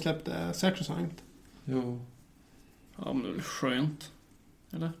de släppte Sacrosanct. Jo. Ja, men det är väl skönt.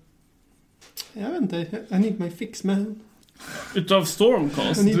 Eller? Jag vet inte, I need my fix, man. Utav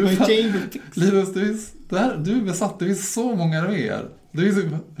Stormcast? I need Du my fan- chamber fix. Linus, du är besatt, det finns så många arméer.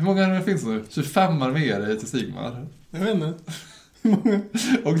 Hur många arméer finns det nu? 25 arméer i till Sigmar. Jag vet inte.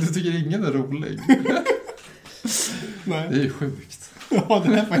 Och du tycker ingen är rolig. Nej. Det är ju sjukt. Ja,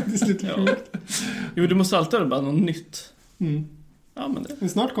 det är faktiskt lite Ja. sjukt. Jo, du måste alltid ha bara något nytt. Mm. Ja, men det... Men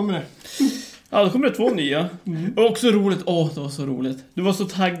snart kommer det. Ja, då kommer det 2 nya. Och också roligt. Det var så roligt. Du var så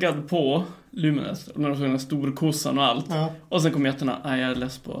taggad på Luminous. När de såg den här storkossan och allt. Ja. Och sen kom jätterna. Nej, jag är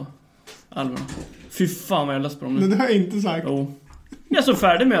less på alverna. Fy fan vad jag är less på dem Men nu. det har jag inte sagt. Jo. Jag är så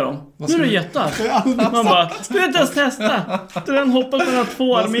färdig med dem. Nu är det jättar. Det är aldrig Man sagt. bara, du vet inte ens testa. Den hoppas på de här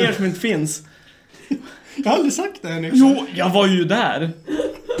 2 arméer som inte finns. Jag har aldrig sagt det här nu. Jo, jag var ju där.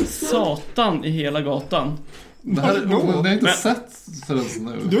 Satan i hela gatan. Det här, Vadå? ni har inte Men- sett förrän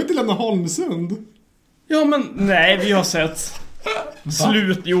nu. Du har inte lämnat Holmsund. Ja, men nej, vi har sett.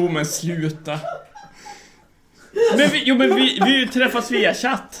 Men sluta. Men vi träffas via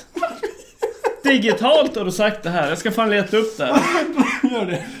chatt. Digitalt har du sagt det här. Jag ska fan leta upp det här. Gör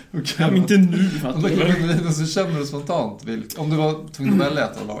det. Okej, Ja, men inte nu, fattar du? men Linus, hur känner du spontant? Om du var tvungen att välja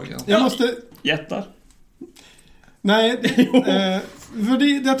ett av lagen. Jag måste... Jättar. Nej, för det,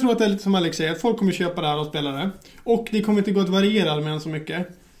 jag tror att det är lite som Alex säger, att folk kommer köpa det här och spela det. Och det kommer inte gå att variera med den så mycket.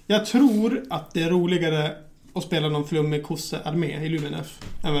 Jag tror att det är roligare att spela någon flummig kosse-armé i Luminef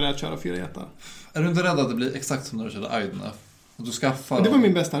än vad det är att köra 4 jättar. Är du inte rädd att det blir exakt som när du körde Aidnef? Att du skaffar Och det var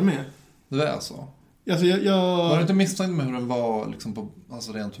min bästa armé. Det är så. Alltså Var du inte misstänkt med hur den var liksom på,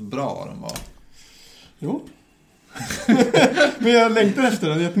 alltså rent hur bra den var? Jo. Men jag längtar efter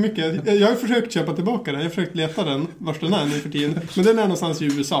den jättemycket. Jag har försökt köpa tillbaka den. Jag har försökt leta den vars den är nu för tiden. Men den är någonstans i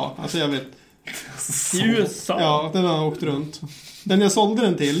USA. Alltså jag vet. I USA? Ja, den har åkt runt. Den jag sålde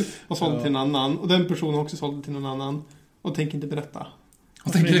den till och sålde till en annan. Och den personen har också sålde till någon annan. Och tänker inte berätta.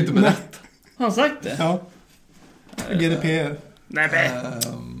 Jag tänker inte berätta. Har han sagt det? Ja. GDPR. Nej, men.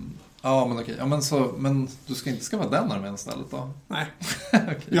 Ja, men okej. Ja, men du ska inte skaffa den armén istället då? Nej.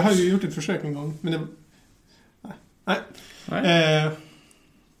 Okay. Jag har ju gjort ett försök en gång. Men det... Nej. Nej.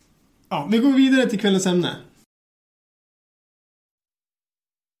 Ja, vi går vidare till kvällens ämne.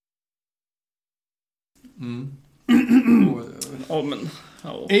 Ja, men.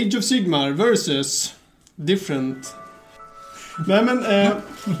 Ja. Age of Sigmar versus Different. Nej, men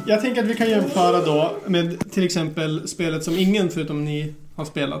jag tänker att vi kan jämföra då med till exempel spelet som ingen förutom ni har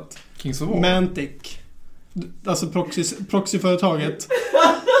spelat. Kings of War. Mantic. Alltså proxyföretaget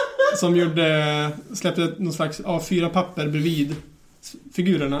som släppte någon slags A4-papper bredvid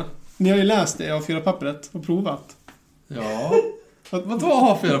figurerna. Ni har ju läst det A4-pappret och provat. Ja. Vadå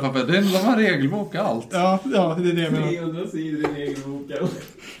A4-papper? Det är de här regelbok och allt. Ja, det är det jag menar. 300 sidor i regelboken.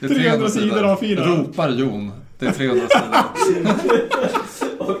 Det är 300 sidor A4. Ropar Jon. Det är 300 sidor.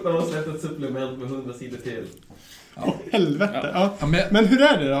 Och de har släppt ett supplement med 100 sidor till. Helvete. Ja. Ja. Men hur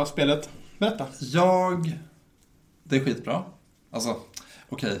är det då, spelet? Berätta. Det är skitbra. Alltså,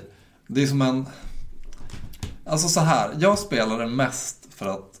 okej. Det är som en... Alltså så här. Jag spelar det mest för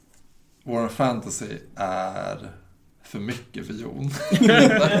att Warhammer Fantasy är för mycket för Jon.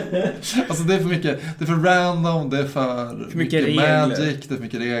 Alltså det är för mycket, det är för random, det är för mycket regler. magic, det är för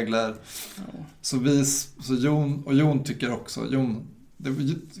mycket regler. Ja. Så Jon tycker också,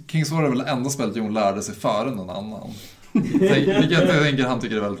 Kings War är väl det enda spelet Jon lärde sig före någon annan. Vilket jag tänker han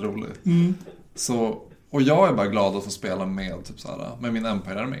tycker är väldigt roligt. Så, och jag är bara glad att få spela med typ såhär, med min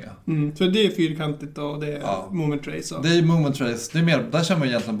Empire-armé. Så det är fyrkantigt och det är Movement Trace. Det är Movement Trace, det är mer, där kör man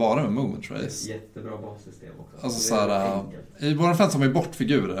egentligen bara med Movement Trace. Jättebra bassystem också. Alltså såhär, i Warhammer Fantasy har man ju bort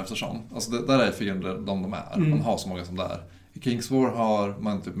figurer eftersom. Alltså där är figurer de är. Man har så många som där. I Kings War har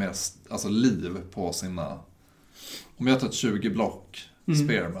man typ mer alltså liv på sina. Om jag tar ett 20 block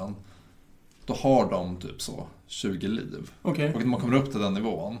Spearman, då har de typ så 20 liv. Okej. Och när man kommer upp till den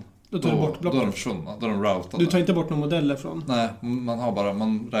nivån, Då tar du bort blocken. då är de försvunna, då är de routade. Du tar inte bort några modeller från? Nej,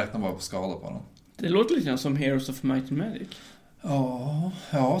 man räknar bara på skada på dem. Det låter lite grann som Heroes of Might and Magic.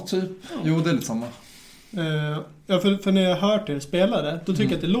 Ja, typ. Jo, det är lite samma. Ja, för när jag har hört er spela det, då tycker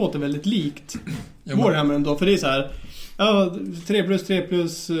jag att det låter väldigt likt Warhammer ändå. För det är så här,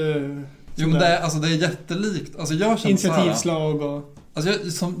 3+3+. Jo, men det är jättelikt. Alltså jag känner initiativslag och...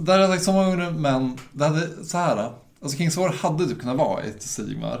 Alltså där har jag sagt så många gånger, men det hade så här. Alltså Kings War hade typ kunnat vara ett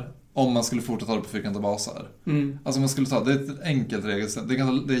Sigmar om man skulle fortsätta på fyrkantiga baser. Alltså man skulle det är ett enkelt regelsystem.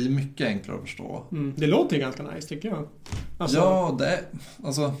 Det är mycket enklare att förstå. Det låter ganska nice tycker jag. Alltså... Ja,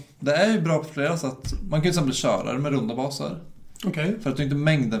 det är ju bra på flera sätt. Man kan ju till exempel köra det med runda baser. Okej. För att det är inte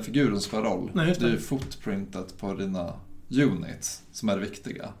mängden figurer som spelar roll. Nej, det är ju footprintet på dina units som är det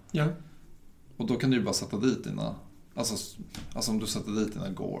viktiga. Ja. Och då kan du ju bara sätta dit dina... Alltså om du sätter dit dina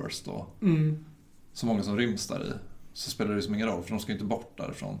gores då. Så många som ryms där i. Så spelar det ju som ingen roll, för de ska ju inte bort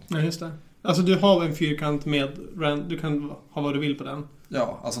därifrån. Nej, just det. Alltså du har en fyrkant med... Du kan ha vad du vill på den.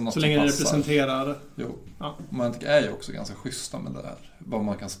 Ja, alltså något så länge det representerar... Jo. Ja. Man är ju också ganska schyssta med det här. Vad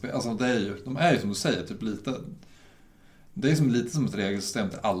man kan spela. Alltså de är ju som du säger, typ lite... Det är lite som ett regelsystem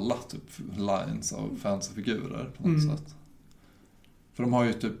till alla typ lines av fancy-figurer på något sätt. För de har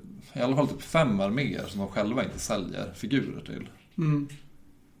ju typ... I alla fall typ 5 arméer som de själva inte säljer figurer till.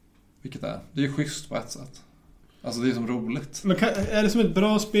 Vilket är ju schysst på ett sätt. Alltså det är som roligt. Men är det som ett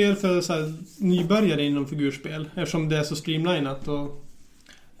bra spel för så här, nybörjare inom figurspel? Eftersom det är så streamlinat och...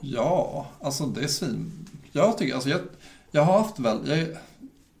 Ja, alltså det är svin... Jag tycker, alltså jag har haft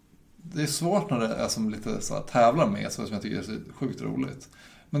det är svårt när det är som lite så här, tävlar med så som jag tycker är så sjukt roligt.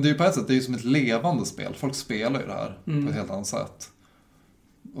 Men det är ju på ett sätt, det är ju som ett levande spel. Folk spelar ju det här på ett helt annat sätt.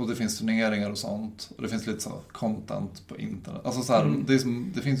 Och det finns turneringar och sånt. Och det finns lite så content på internet. Alltså så här, det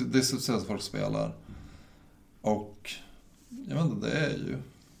är så att folk spelar. Och jag vet inte,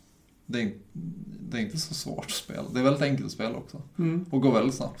 det är inte så svårt att spela. Det är väldigt enkelt att spela också. Och går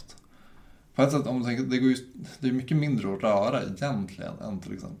väldigt snabbt. På ett sätt, om man tänker, det är mycket mindre att röra egentligen än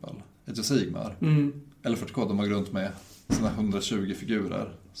till exempel ett Sigmar. Eller 40K, de har runt med sina 120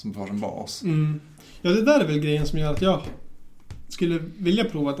 figurer som får sin bas. Ja, det där är väl grejen som gör att jag skulle vilja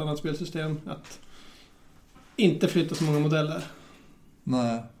prova ett annat spelsystem. Att inte flytta så många modeller.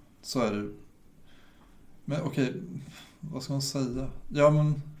 Nej, så är det. Men okej, vad ska man säga? Ja,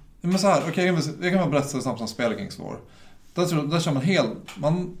 men så här, okej, jag kan bara berätta snabbt om spel Kings War. Där kör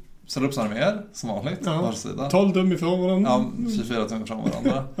man ställer upp sina arméer, som vanligt, på var sida. 12 tum ifrån varandra. Ja, 24 tum ifrån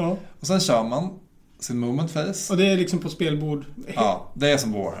varandra. Ja. Och sen kör man sin movement phase. Och det är liksom på spelbord. Ja, det är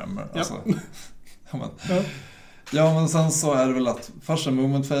som Warhammer. Alltså. Ja, men sen så är det väl att först är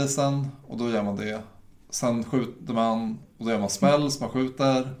movement phasen och då gör man det. Sen skjuter man och då gör man spells, man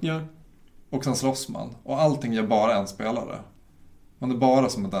skjuter. Ja. Och sen slåss man. Och allting gör bara en spelare. Man är bara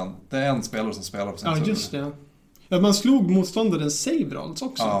som det är en spelare som spelar på sin tur. Ja, just det. Ja, man slog motståndarens save rolls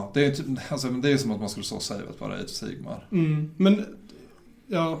också. Ja, det är typ, alltså, det är som att man skulle så savet bara i ett Sigmar. Men,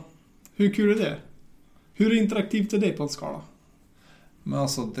 ja, hur kul är det? Hur interaktivt är det på en skala? Men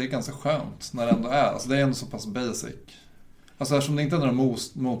alltså, det är ganska skönt när det ändå är. Alltså, det är ändå så pass basic. Alltså, eftersom det inte är några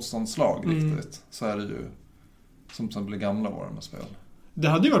motståndslag riktigt, så är det ju som till exempel gamla Warhammer-spel. Det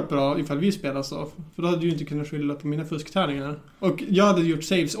hade ju varit bra ifall vi spelade så. För då hade du ju inte kunnat skylla på mina fusktärningar. Och jag hade gjort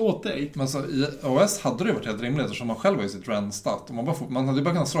saves åt dig. Men alltså, i OS hade det varit helt rimligt eftersom man själv var i sitt renstat. Och man hade ju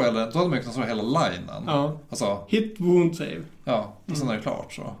bara kunnat slå då hade man kunnat slå hela linen. Ja. Alltså, hit, wound, save. Ja, och sen är det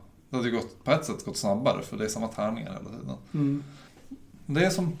klart så. Det hade ju på ett sätt gått snabbare för det är samma tärningar hela tiden. Det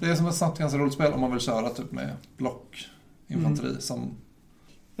är som ett snabbt ganska roligt spel om man vill köra typ med blockinfanteri som...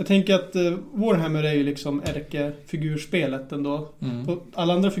 Jag tänker att Warhammer är ju liksom ärkefigurspelet ändå. Och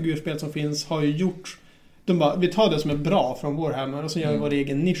alla andra figurspel som finns har ju gjort... De bara, vi tar det som är bra från Warhammer och så gör vi vår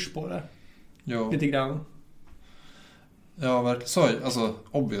egen nisch på det. Jo. Lite grann. Ja, verkligen. Så alltså,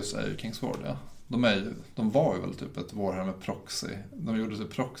 obvious är ju Kings War, ja. de var ju väl typ ett Warhammer Proxy. De gjorde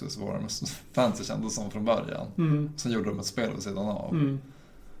typ Proxys Warhammer Fantasy kändes som från början. Sen gjorde de ett spel vid sidan av.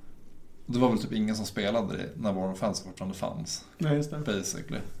 Det var väl typ ingen som spelade det när Warhammer Fantasy fortfarande fanns. Nej, just det.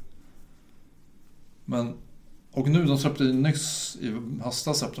 Basically. Men, och nu, de släppte ju nyss, i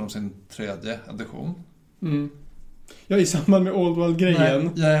höstas släppte de sin 3:e edition. Ja, i samband med Old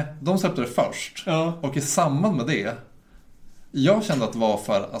World-grejen. Nej, de släppte det först. Ja. Och i samband med det, jag kände att det var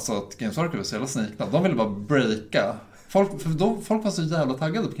för att Games Workshop var så jävla snikna. De ville bara breaka. Folk var så jävla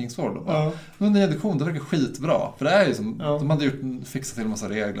taggade på Kingsword. Nu en ny edition, det verkar skitbra. För det är ju som, de hade fixat till en massa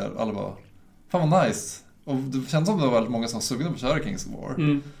regler. Alla bara, fan vad nice. Och det känns som det var väldigt många som var sugna på att köra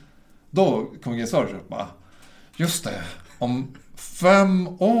Kingsword. Då kom Games Workshop bara, just det, om 5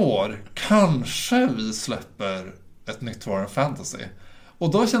 år kanske vi släpper ett nytt Warhammer Fantasy.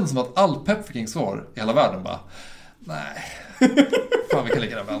 Och då kändes det som att all pepp för Kingsword i hela världen bara, nej, fan vi kan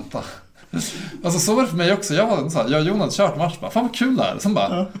lika gärna vänta. Alltså så var det för mig också. Jag och Jon hade kört match, bara, fan vad kul det här. Sen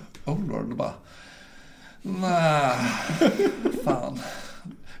bara, oh lord, bara, nej, fan.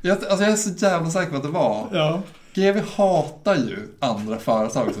 Jag är så jävla säker på att det var. Ja. GW hatar ju andra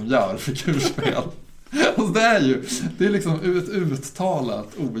företag som gör figurspel. Alltså det är liksom ett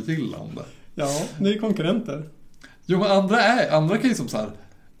uttalat ogillande. Ja, det är konkurrenter. Jo, men andra kan ju som så här,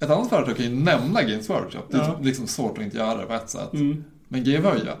 ett annat företag kan ju nämna Games Workshop. Det är liksom svårt att inte göra det på ett sätt. Men GW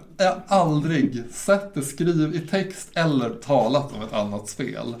har jag aldrig sett det skriv i text eller talat om ett annat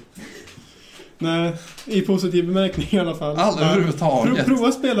spel. Nej, i positiv bemärkning i alla fall. Aldrig överhuvudtaget. Prova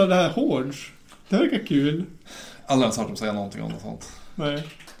att spela det här Hordes. Det verkar kul. Aldrig ens hört dem säga någonting om något sånt. Nej.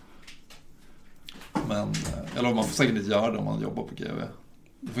 Men eller man får säkert inte göra det om man jobbar på GW.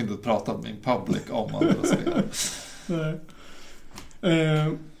 Du får inte prata med public om andra spel. Nej.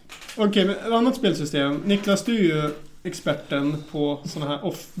 Okej, men ett annat spelsystem. Niklas, du är ju experten på såna här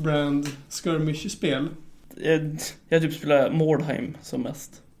off-brand skirmish-spel. Jag typ spelar Mordheim som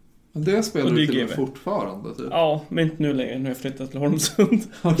mest. Men det spelar och du det till fortfarande typ? Ja, men inte nu längre. Nu har jag flyttat till Holmsund.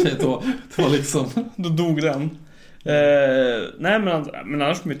 Okej, då liksom... Då dog den. Nej, men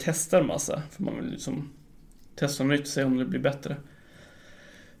annars kommer vi testa en massa. För man vill liksom testa nytt och se om det blir bättre.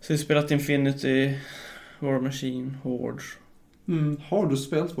 Så jag har spelat Infinity, War Machine, Hordes. Har du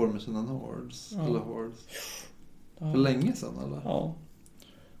spelat War Machine and Hordes? Ja. Eller Hordes? För länge sedan, eller? Ja.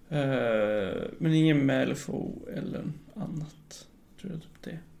 Men ingen Malifaux eller annat. Tror jag typ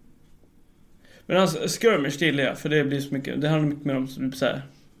det. Men alltså, skirmish gillar jag. För det blir så mycket. Det handlar mycket mer om så här.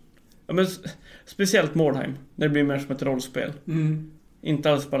 Ja, men speciellt Mordheim. Det blir mer som ett rollspel.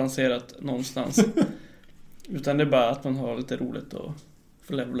 Inte alls balanserat någonstans. Utan det är bara att man har lite roligt och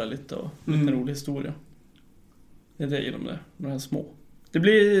får levla lite och lite rolig historia. Det är det jag gillar med det. De här små. Det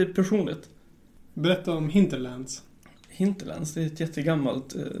blir personligt. Berätta om Hinterlands. Hinterlands, det är ett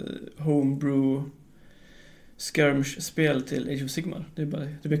jättegammalt homebrew skirmish-spel till Age of Sigmar. Det är bara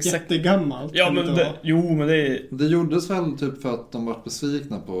exakt... Jättegammalt. Ja, men men det är... Det gjordes väl typ för att de var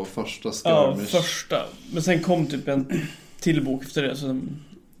besvikna på första skirmish. Ja, första. Men sen kom typ en till bok efter det, så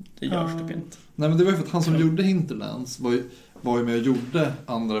det görs typ inte. Nej, men det var ju för att han som gjorde Hinterlands var ju med och gjorde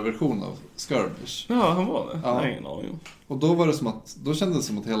andra versionen av skirmish. Ja, han var det. Ja. Nej, ingen aning. Och då var det som att, då kändes det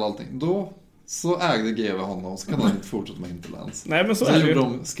som att hela allting, då så ägde GW honom, så kan han inte fortsätta med Hinterlands. Nej, men så Sen är det gjorde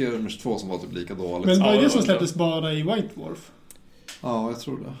ju. de Skirmish 2 som var typ lika dåligt. Men var Ja, det som det var släpptes bara i White Dwarf? Ja, jag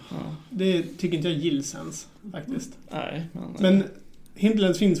tror det. Ja. Det tycker inte jag gills ens, faktiskt. Nej, Men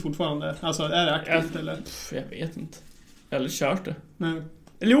Hinterlands finns fortfarande? Alltså, är det aktivt eller? Jag vet inte. Eller kört det. Nej.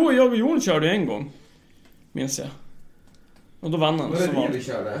 Eller jo, jag och Jon körde en gång. Minns jag. Och då vann han. Var Så det var... vi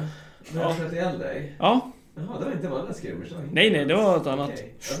körde? När jag släppte ihjäl dig? Ja. Jaha, det var inte vanliga skirmish. Nej, det var ett annat.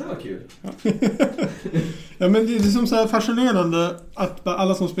 Okej. Ja, det var kul. Ja, men det är som så här fascinerande att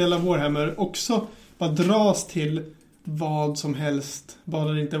alla som spelar Warhammer också bara dras till vad som helst,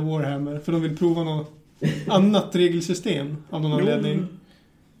 bara det inte är Warhammer. För de vill prova något annat regelsystem av någon anledning.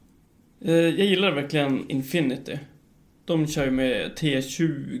 Jag gillar verkligen Infinity. De kör ju med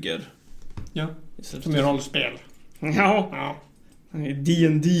T20. Ja, som är rollspel. Ja.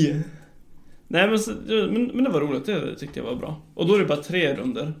 D&D. Nej, men det var roligt. Det tyckte jag var bra. Och då är det bara 3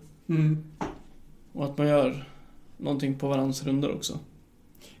 runder. Och att man gör någonting på varandras runder också.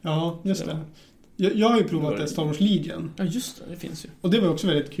 Ja, just det. Jag har ju provat det, Star Wars Legion. Ja, just det. Det finns ju. Och det var också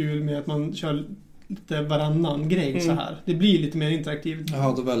väldigt kul med att man kör lite varannan grej så här. Det blir lite mer interaktivt.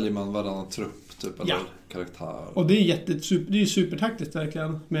 Ja, då väljer man varannan trupp typ, eller karaktär. Och det är det är supertaktiskt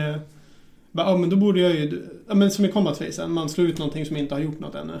verkligen. Med, ja, men då borde jag ju... Ja, men som i Combat Phase, man slår ut någonting som inte har gjort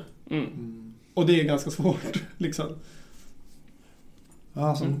något ännu. Och det är ganska svårt, liksom.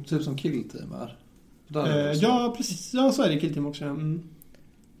 Ja, typ som Kill Team är. Ja, precis. Ja, så är det i Kill Team också.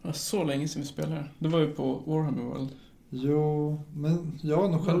 Det var så länge sedan vi spelade. Det var ju på Warhammer World. Jo, men jag har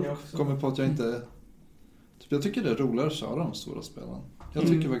nog själv jag också. kommit på att jag inte... Typ, jag tycker det är roligare att köra de stora spelen. Jag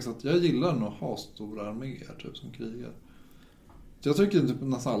tycker faktiskt att jag gillar nog att ha stora arméer typ som krigar. Jag tycker typ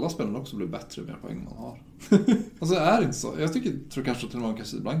nästan alla spelen också blir bättre ju mer poäng man har. Alltså det är inte så. Jag tror kanske till och med man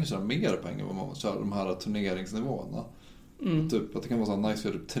kanske ibland kan köra mer poäng än vad man kör de här turneringsnivåerna. Typ att det kan vara så nice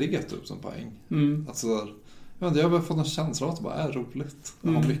för typ 3000 poäng. Alltså, jag har bara fått en känsla av att det bara är roligt. Det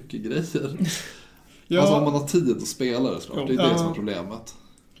har mycket grejer. Alltså om man har tid att spela det såklart. Det är det som är problemet.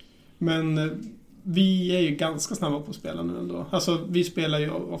 Men vi är ju ganska snabba på att spela nu ändå. Alltså vi spelar ju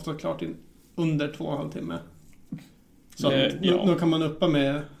ofta klart under 2,5 timme. Så då kan man uppa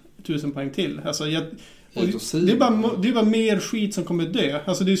med 1000 poäng till. Alltså det är bara mer skit som kommer dö.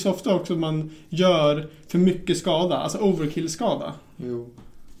 Alltså det är så ofta också man gör för mycket skada. Alltså overkill-skada. Jo,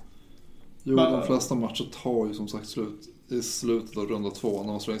 de flesta matcher tar ju som sagt slut i slutet av runda 2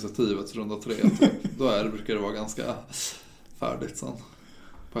 när man slår initiativet till runda 3 typ. Då brukar det vara ganska färdigt sen.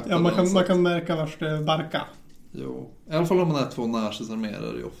 Ja, man kan märka vart det barkar. Jo, i alla fall om man är 2 närstridsarméer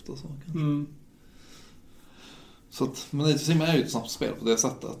är det ju ofta så. Så att, men Age of Sigmar är ju ett snabbt spel på det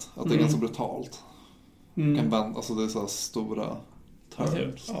sättet. Att det är ganska brutalt. Alltså det är så här stora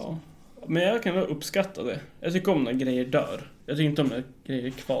turns. Ja. Men jag kan väl uppskatta det. Jag tycker om när grejer dör. Jag tycker inte om när grejer är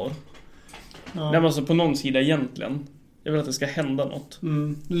kvar. Ja. Nej, men alltså på någon sida egentligen. Jag vill att det ska hända något.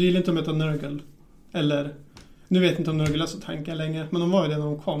 Du gillar inte att möta Nurgle. Eller, nu vet inte om Nurgle är så tankar längre. Men de var ju det när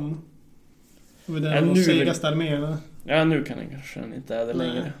de kom. Det var de segaste arméerna. Ja, nu kan den kanske inte är det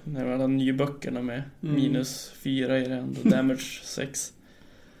längre. När vi hade nyböckerna med -4 i den och damage 6.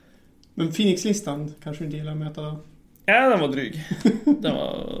 Men Phoenix-listan kanske inte gillar att möta då? Ja, den var dryg. Den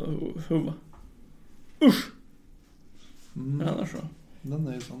var huva. Usch! Men annars så. Den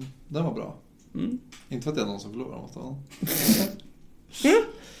är ju som... Den var bra. Inte för att det är någon som förlorar mot honom.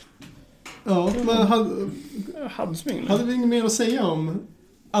 Ja, men hade vi inget mer att säga om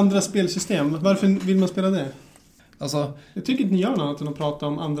andra spelsystem? Varför vill man spela det? Alltså, jag tycker inte ni gör något annat än att prata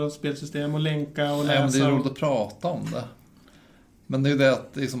om andra spelsystem och länka och läsa. Nej, men det är roligt att prata om det. Men det är ju det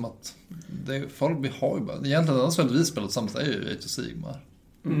att det är som att folk har ju bara... Egentligen det spelet vi spelat tillsammans är ju Age of Sigmar.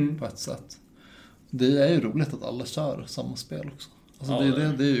 På ett sätt. Det är ju roligt att alla kör samma spel också. Alltså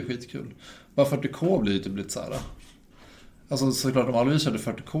det är ju skitkul. Bara 40K blir ju typ lite så här. Alltså såklart om alla vi körde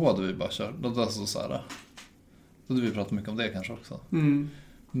 40K då vi bara kör. Då är det så här. Då hade vi pratat mycket om det kanske också.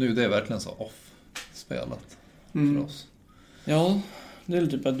 Nu det är verkligen så off-spelat för oss. Ja, det är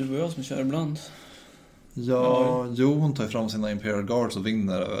typ att du och jag som kör ibland. Ja, Jon tar fram sina Imperial Guards och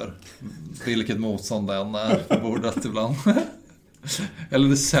vinner över vilket motstånd det än är på bordet ibland. Eller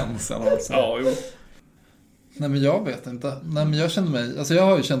det känns i alla fall så. Ja, jo. Nej, men jag vet inte. Nej, men jag känner mig... Alltså jag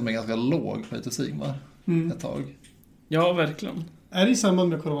har ju känt mig ganska låg på Age of Sigmar ett tag. Ja, verkligen. Är det i samband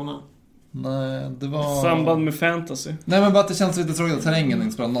med corona? Nej, det var... Samband med fantasy. Nej, men bara att det känns lite tråkigt att terrängen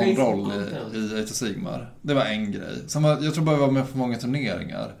inte spelar någon roll i Age of Sigmar. Det var en grej. Sen jag tror bara jag var med på många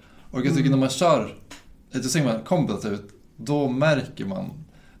turneringar. Och jag tycker när man kör Age of Sigmar kompetitivt, då märker man...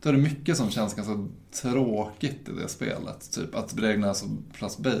 Då är det mycket som känns ganska tråkigt i det spelet. Typ att reglerna är så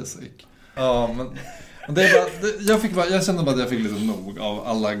plats basic. Ja, men... Det är bara, jag kände bara att jag fick lite nog av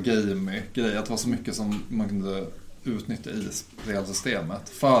alla gaming-grejer. Att det var så mycket som man kunde utnyttja i spelsystemet.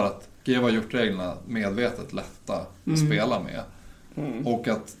 För att GW har gjort reglerna medvetet lätta att spela med. Och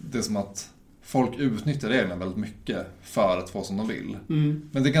att det är som att folk utnyttjar reglerna väldigt mycket för att få som de vill.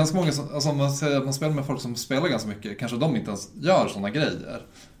 Men det är ganska många som, alltså om man säger att man spelar med folk som spelar ganska mycket, kanske de inte ens gör sådana grejer.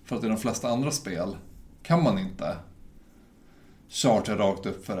 För att i de flesta andra spel kan man inte charta rakt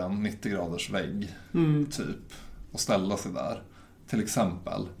upp för en 90-graders vägg typ och ställa sig där till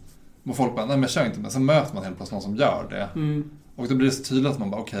exempel. Och folk bara, nej men jag kör inte, men så möter man helt plötsligt någon som gör det. Och det blir så tydligt att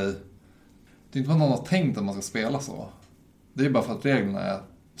man bara, okej, det är inte vad någon har tänkt att man ska spela så. Det är bara för att reglerna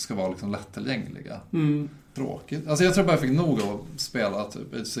ska vara liksom lättillgängliga. Tråkigt. Alltså jag tror bara jag fick nog av att spela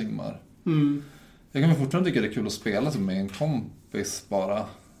typ Age of Sigmar. Jag kan väl fortfarande tycka det är kul att spela typ med en kompis bara,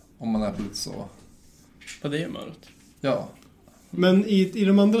 om man är på lite så. Ja, det är mörkt. Ja. Men i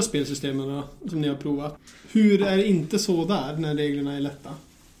de andra spelsystemen som ni har provat, hur är det inte så där när reglerna är lätta?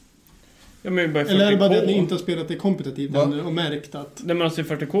 Ja, men bara eller är det bara det att ni inte har spelat det kompetitivt ännu och märkt att... När man har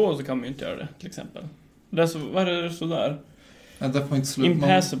 40K så kan man ju inte göra det, till exempel. Det är så, vad är det så där? Ja, det får inte sluta.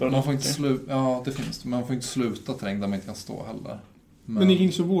 Impassable. Man får inte sluta. Ja, det finns det. Man får inte sluta terräng där man inte kan stå heller. Men i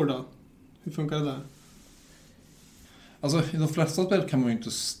Kings of War då? Hur funkar det där? Alltså, i de flesta spel kan man ju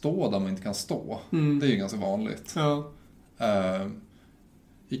inte stå där man inte kan stå. Det är ju ganska vanligt. Ja.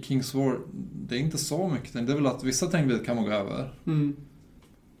 I Kings of War, det är inte så mycket. Det är väl att vissa terrängbitar kan man gå över.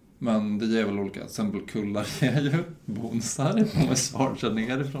 Men det ger väl olika. Till exempel kullar ger ju bonusar om man chargear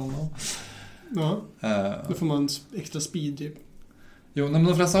ner ifrån dem. Ja, då får man extra speed typ. Jo, men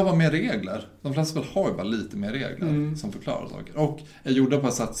de flesta har bara mer regler. De flesta väl har ju bara lite mer regler som förklarar saker. Och är gjorda på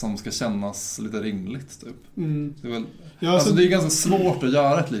ett sätt som ska kännas lite rimligt typ. Det är väl, alltså det är ganska svårt att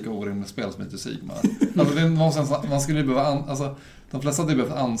göra ett lika orimligt spel som Age of Sigmar. Alltså det är någonstans, man skulle behöva de flesta hade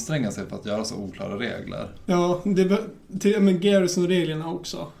behövt anstränga sig för att göra så oklara regler. Ja, men Garrison-reglerna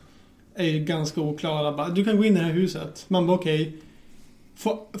också är ju ganska oklara. Bara, du kan gå in i det här huset. Man bara okej.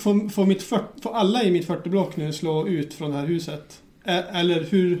 Får alla i mitt 40-block nu slå ut från det här huset? Eller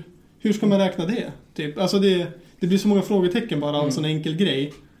hur ska man räkna det? Typ? Alltså det blir så många frågetecken bara av en sån enkel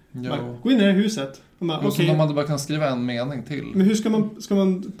grej. Bara, gå in i det här huset. Okay. De hade bara kunnat skriva en mening till. Men hur ska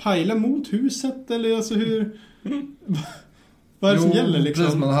man pejla mot huset? Eller alltså hur... Vad är det som gäller liksom?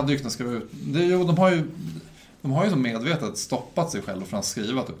 Precis, man hade ju kunnat skriva ut. De har ju så medvetet stoppat sig själva från att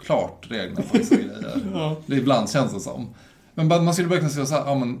skriva typ klart reglerna på vissa grejer. Ja. Det ibland känns det som. Men man skulle bara kunna skriva så här,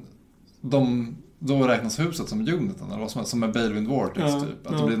 ja men då räknas huset som uniten eller vad som är Balewind Vortex typ.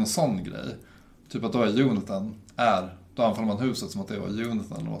 Att det blir någon sån grej. Typ att då är uniten då anfaller man huset som att det var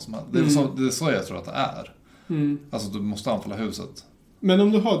uniten eller vad som är. Det är så jag tror att det är. Alltså du måste anfalla huset. Men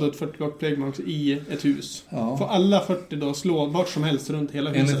om du har då ett 40-block Plaguemarks i ett hus, får alla 40 då slå vart som helst runt hela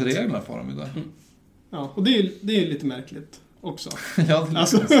huset? Enligt reglerna får de ju det. Ja, och det är lite märkligt också. Ja, det är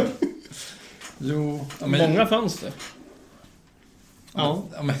alltså. Jo, men många fanns det. Ja.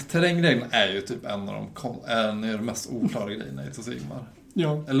 Men terrängreglerna är ju typ en av de mest oklara grejerna i Age of Sigmar.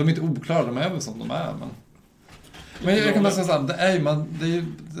 Ja. Eller de är inte oklara, de är väl som de är, men jag kan bara säga såhär, det är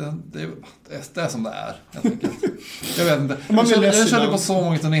som det är, helt enkelt. Jag vet inte. Jag körde på så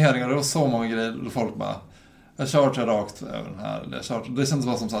många turneringar och det var så många grejer och folk bara, jag chargear rakt över den här, eller det känns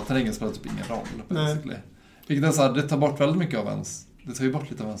bara som så att terrängen spelar typ ingen roll, basically. Vilket är såhär, det tar bort väldigt mycket av det tar ju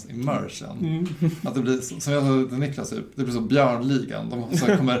bort lite av ens immersion. Att det blir, som jag sa till Niklas, det blir så björnligan.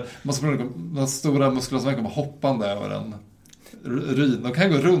 De stora musklerna som kommer hoppande över en ryn. De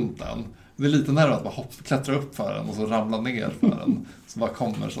kan gå runt den. Det är lite nära att bara klättra upp för den och så ramla ner för den. Så bara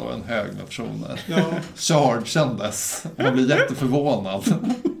kommer så en hög med personer. Ja. Charge kändes. Man blir jätteförvånad.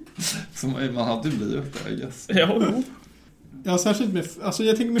 Som man hade blivit det, I guess. Ja, särskilt med... Alltså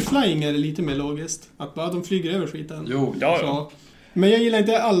jag tänker med flying är det lite mer logiskt. Att bara de flyger över skiten. Jo, ja. Men jag gillar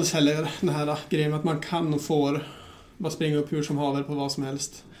inte alls heller den här grejen att man kan och får bara springa upp hur som haver på vad som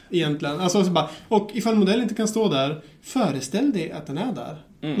helst. Egentligen. Alltså så bara, och ifall modellen inte kan stå där, föreställ dig att den är där.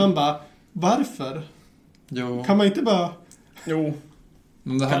 Man bara, varför? Jo. Kan man inte bara... Jo.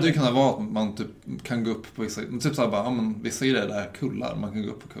 Men det hade ju kunnat vara att man typ kan gå upp på vissa... Typ såhär bara, men vissa grejer är kullar. Man kan gå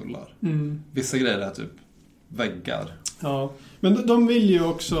upp på kullar. Vissa grejer är typ väggar. Ja. Men de vill ju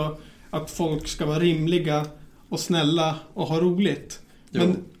också att folk ska vara rimliga och snälla och ha roligt.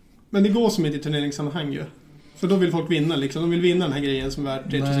 Men det går som inte i turneringssammanhang ju. För då vill folk vinna liksom. De vill vinna den här grejen som är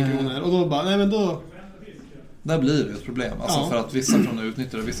värt 3000 kronor. Och då bara, nej men då... Där blir det ett problem. Alltså för att vissa personer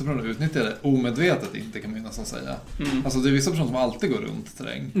utnyttjar det omedvetet inte, kan man ju nästan säga. Alltså det är vissa personer som alltid går runt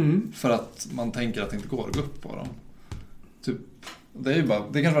terräng. För att man tänker att det inte går att gå upp på dem. Typ, det är ju bara,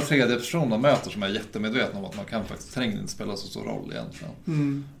 det kanske var tredje person de möter som är jättemedvetna om att man kan faktiskt terrängen inte spela så stor roll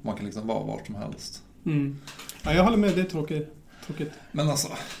egentligen. Man kan liksom vara vart som helst. Ja, jag håller med, det är tråkigt. Men alltså,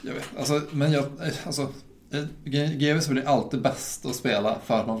 jag vet, GW blir alltid bäst att spela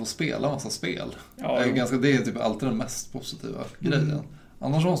för att man får spela en massa spel. Ja, det är typ alltid den mest positiva grejen.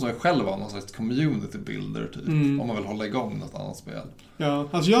 Annars måste man själv vara någon slags community builder typ, om man vill hålla igång något annat spel. Ja,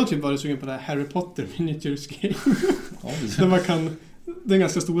 alltså jag har typ varit sugen på det här Harry Potter Miniatures Game. Där man kan, det är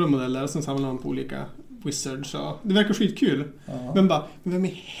ganska stora modeller, sen samlar man på olika wizards. Så det verkar skitkul. Men vem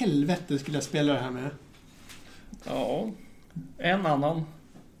i helvete skulle jag spela det här med? Ja, en annan.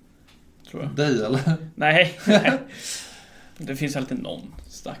 Tror jag. Dig eller? Nej. Det finns alltid någon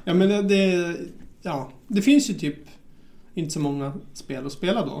stack. Ja, men det finns ju typ inte så många spel att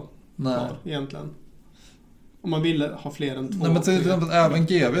spela då. Nej. Egentligen. Om man vill ha fler än 2. Nej, men till exempel även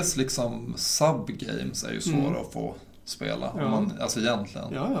GWs liksom subgames är ju svåra att få spela. Om man, alltså egentligen.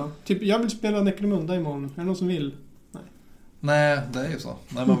 Ja. Typ, jag vill spela Necromunda imorgon. Är det någon som vill? Nej, det är ju så.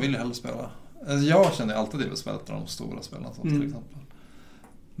 Nej, man vill ju hellre spela. Alltså, jag känner alltid det att spela ett av de stora spelen som till exempel.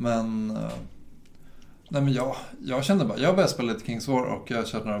 Men jag kände bara, jag började spela lite Kings War och jag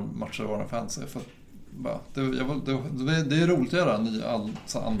körde några matcher i Warhammer Fantasy för att det är roligt att göra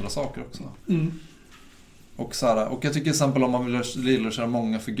andra saker också. Och jag tycker till exempel om man vill köra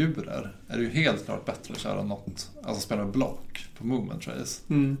många figurer är det ju helt klart bättre att köra alltså spela med block på Movement Trace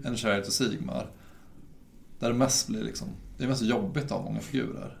än köra till Sigmar. Där det mest blir liksom, det är mest jobbigt att ha många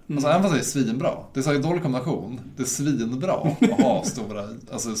figurer. Alltså även fast det är svinbra. Det är säkert dålig kombination. Det är svinbra att ha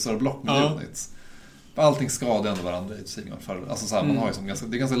stora block med units. Allting skadar ändå varandra i Sigmar. Alltså så här, man har ju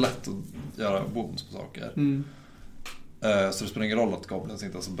det är ganska lätt att göra bonus på saker. Så det spelar ingen roll att Goblins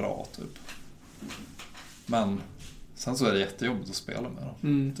inte är så bra typ. Men sen så är det jättejobbigt att spela med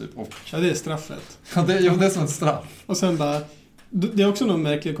dem. Typ. Och, ja, det är straffet. Ja, det är som ett straff. Och sen bara, det är också någon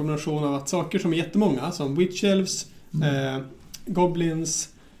märklig kombination av att saker som är jättemånga, som Witch Elves, Goblins,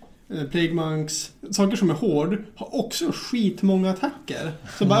 Plague Monks, saker som är hård, har också skitmånga attacker.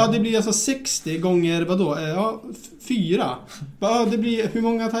 Så bara, det blir alltså 60 gånger, vadå? 4. Bara, det blir hur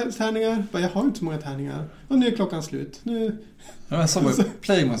många tärningar? Bara, jag har inte så många tärningar. Och nu är klockan slut. Nu... Ja, men så var ju,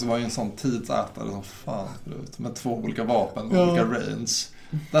 Plague Monks var ju en sån tidsätare som fan förut, med 2 olika vapen och olika range.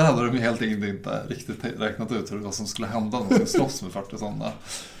 Där hade de helt enkelt inte riktigt räknat ut hur det var som skulle hända om de skulle slåss med 40 sådana.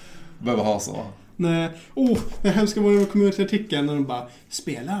 Behöver ha så. Nej. Den hemska var community-artikeln när de bara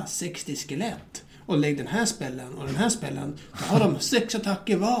spela 60 skelett och lägg den här spellen och den här spellen. Då har de 6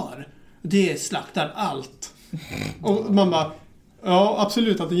 attacker var. Det slaktar allt. Och man bara, ja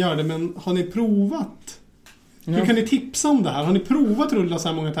absolut att den gör det, men har ni provat? Hur kan ni tipsa om det här? Har ni provat att rulla så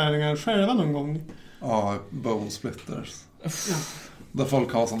här många tärningar själva någon gång? Ja, Bone Splitters. Där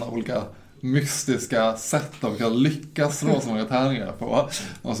folk har sådana olika mystiska sätt de kan lyckas slå så många tärningar på.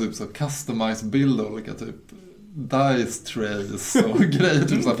 Och typ så customized bilder, olika typ dice trays och grejer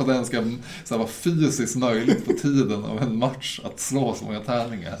typ så här, för att den ska så här, vara fysiskt möjligt på tiden av en match att slå så många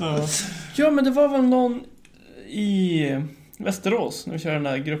tärningar. Ja, men det var väl någon i Västerås när vi körde den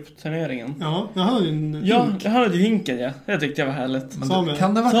där gruppturneringen. Ja, jag hade ju en hink. Ja, jag hade ju hinken, ja. Det tyckte jag var härligt. Men det,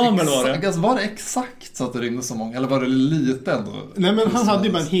 kan det var det exakt så att det rymde så många? Eller var det lite ändå? Nej, men han hade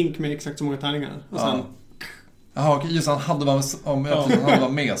ju bara en hink med exakt så många tärningar. Och sen... Jaha, okej, just han hade bara med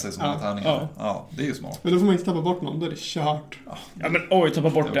sig så många tärningar. Ja, det är ju smart. Men då får man inte tappa bort någon, då är det kört. Ja, men tappa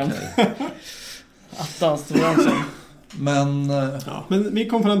bort den. Attans, det var Men... Ja, men vi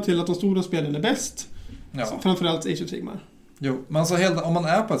kom fram till att de stora spelen är bäst. Ja. Framförallt Age of Sigmar. Jo, men så helt, om man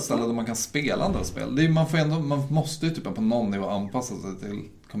är på ett ställe där man kan spela andra spel, det är, man måste ju typ på någon nivå anpassa sig till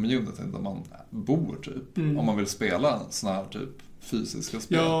communityn där man bor typ. Om man vill spela såna här typ fysiska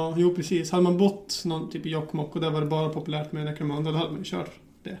spel. Ja, jo precis. Hade man bott någon typ i Jokkmokk och där var det bara populärt med Necromunda, då hade man ju kört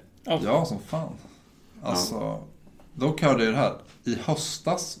det. Ja, som fan. Alltså, då hörde jag det här. I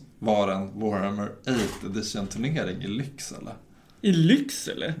höstas var en Warhammer 8 Edition turnering i Lycksele. I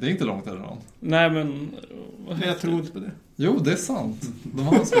Lycksele? Det är inte långt därifrån. Nej, men... Nej, jag tror inte på det. Jo, det är sant. De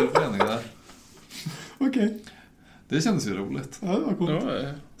har en spelförening där. Okej. Det kändes ju roligt. Ja, det var coolt.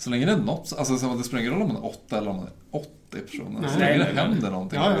 Så länge det är något... Alltså, det spelar ingen roll om man är 8 eller om man är 80 personer. Så Nej, länge det händer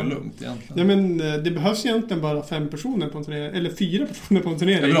någonting är det lugnt egentligen. Ja, men det behövs egentligen bara 5 personer på en turnering. Eller 4 personer på en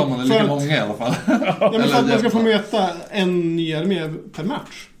turnering. Det är bra om man är lika många i alla fall. Ja, men för att man ska få möta en ny armé per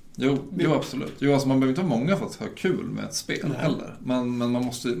match. Jo, absolut. Jo, alltså man behöver inte ha många för att ha kul med ett spel heller. Men man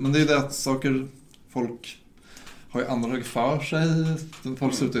måste... Men det är det att saker... Folk har ju andra saker för sig.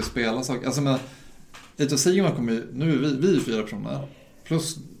 Folk slutar ju spela saker. Alltså men... Age of Sigmar kommer ju... Nu är vi 4 personer.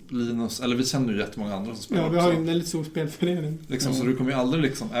 Plus Linus... Eller vi känner ju jättemånga andra som spelar. Ja, vi har ju en väldigt stor spelförening. Liksom, så du kommer ju aldrig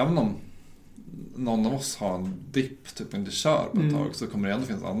liksom... Även om någon av oss har en dipp typ inte kör på ett tag, så kommer det ändå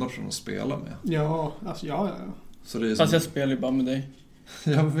finnas andra personer att spela med. Ja, alltså ja. Så det är fast jag spelar ju bara med dig.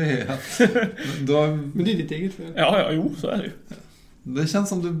 Jag vet. Men det är ditt eget fel. Ja, jo, så är det ju. Det känns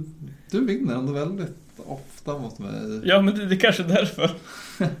som du vinner ändå väldigt ofta mot mig. Ja, men det är kanske därför.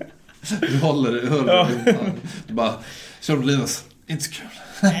 Du håller i Du bara, kör du Linus. Inte så kul.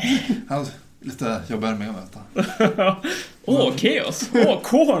 Alltså, lite jobbigare med att möta. Chaos.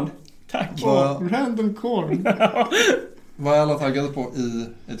 Korn. Tack. Random corn. Vad är alla taggade på i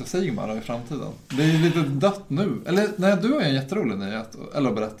Age of Sigmar i framtiden? Det är ju lite dött nu. Eller nej, du har en jätterolig nyhet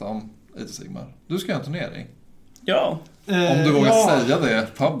att berätta om Age of Sigmar. Du ska göra en turnering. Ja. Om du vågar säga det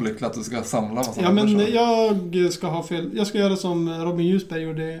public, att du ska samla massa men jag ska ha fel. Jag ska göra som Robin Ljusberg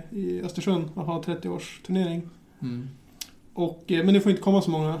gjorde i Östersund och ha 30-års turnering. Men det får inte komma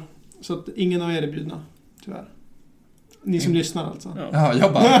så många. Så att ingen av er är bjudna, tyvärr. Ni som lyssnar alltså. Ja,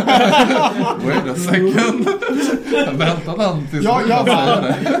 jag bara... Wait a second. Jag väntade han tills jag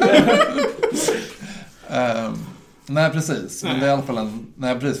bara... Nej, precis. Men det är i alla fall en...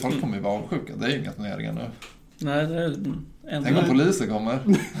 Nej, precis. Folk kommer ju vara avsjuka. Det är ju inga turneringar nu. Nej, det är en... Tänk om polisen kommer.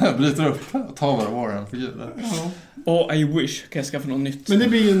 Bryter upp och tar våra Warhammer-figurer. Ja. I wish. Kan jag skaffa något nytt. Men det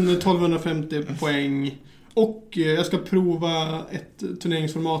blir en 1250 poäng. Och jag ska prova ett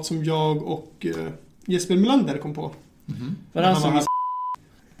turneringsformat som jag och Jesper Melander kom på. Var han som...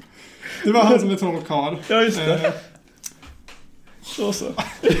 Det var han som är trollkarl. Ja, just det. Så.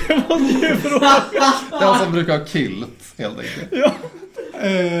 Jag måste ju fråga. Den som brukar ha kilt, helt enkelt. Ja.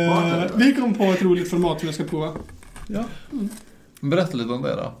 Vi kom på ett roligt format som jag ska prova. Ja. Berätta lite om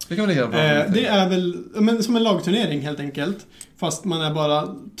det då. Det kan väl lika bra. Det är väl som en lagturnering helt enkelt. Fast man är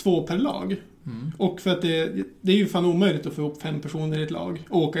bara 2 per lag. Och för att det är ju fan omöjligt att få ihop 5 personer i ett lag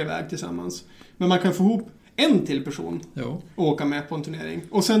och åka iväg tillsammans. Men man kan få ihop en till person och åka med på en turnering.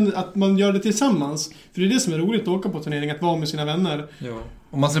 Och sen att man gör det tillsammans. För det är det som är roligt att åka på turnering, att vara med sina vänner. Jo.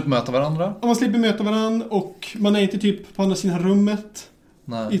 Och man slipper möta varandra. Och man slipper möta varandra och man är inte typ på andra sidan rummet.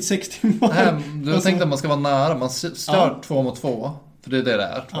 Nej. I 6 timmar. Nej, du tänkte att man ska vara nära. Man kör 2 mot 2. För det är det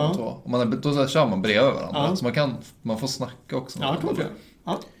är, 2 mot 2. Och då kör man bredvid varandra. Så man får snacka också. Ja, kan man få.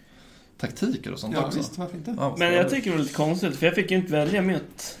 Ja. Taktiker och sånt ja, också. Visst, varför inte? Ja, men jag tycker det var lite konstigt, för jag fick ju inte välja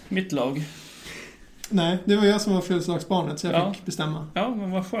mitt lag. Nej, det var jag som var födelsedagsbarnet, så jag fick bestämma. Ja,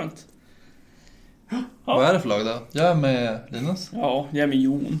 men vad skönt. Ja. Vad är det för lag då? Jag är med Linus. Ja, jag är med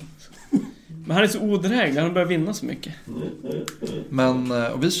Jon. Men han är så odräglig, han börjar vinna så mycket. Men,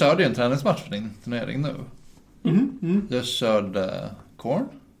 och vi körde ju en träningsmatch för din turnering nu. Jag körde Korn.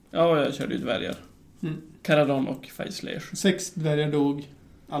 Ja, jag körde ju dvärgar. Karadon och Faceslayer. 6 dvärgar dog,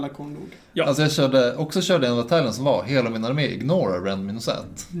 alla Korn dog. Ja. Alltså jag körde en av detaljen som var hela min armé ignorar Rend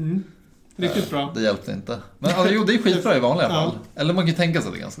 -1. Riktigt bra. Det hjälpte inte. Men alltså, det är skitbra i vanliga fall. Eller man kan tänka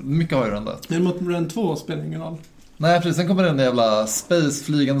sig det ganska. Mycket har ju rendat. Men mot Rend 2 spelar ingen roll. Nej, precis. Sen kommer den jävla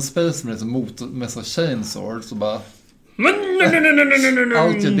flygande space med så chainswords och bara... Allt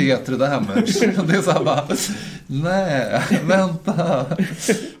gör D3 damage. Det är så här bara... Nej, vänta.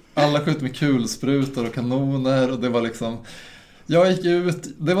 Alla skjuter med kulsprutor och kanoner och det var liksom... Jag gick ut...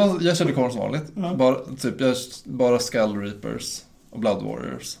 Jag körde Korn som vanligt. Bara Skull Reapers och Blood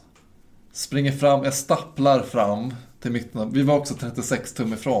Warriors. Springer fram, jag stapplar fram till mitten. Vi var också 36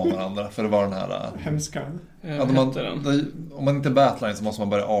 tum ifrån varandra för det var den här... Hemska. Om man inte är battline så måste man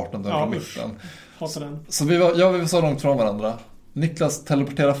börja 18 tum från mitten. Hatar den. Så vi var så långt från varandra. Niklas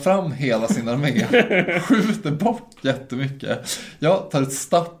teleporterar fram hela sin armé. Skjuter bort jättemycket. Jag tar ett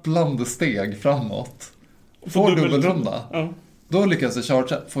stapplande steg framåt. Får dubbelrunda. Ja. Då lyckas jag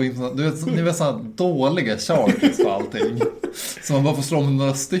få in ni vet sådana dåliga charges på allting. Så man bara får slå med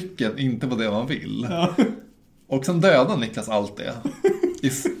några stycken, inte på det man vill. Ja. Och sen dödar Niklas allt det.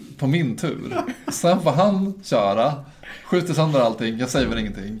 På min tur. Sen får han köra. Skjuter sönder allting, jag säger väl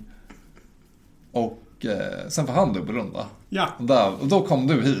ingenting. Och sen får han dubbelrunda. Ja. Och då kom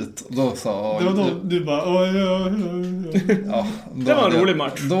du hit. Och då sa... Det var då du bara... Ja, det var en rolig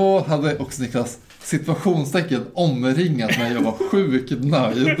match. Då hade också Niklas situationstecken omringat mig och var sjukt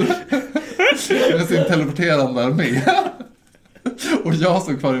nöjd med sin teleporterande armé. Och jag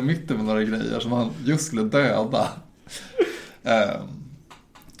stod kvar i mitten med några grejer som han just skulle döda.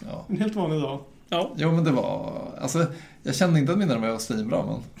 En helt vanlig dag. Ja. Jo, men det var... Alltså, jag kände inte att min armé var svinbra,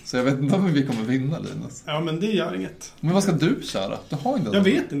 men... Så jag vet inte om vi kommer vinna, Linus. Ja, men det gör inget. Men vad ska du köra? Du har inte jag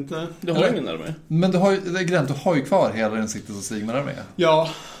vet inte. Du har ingen armé. Men du har ju kvar hela din Cities och Sigmar-armé. Ja,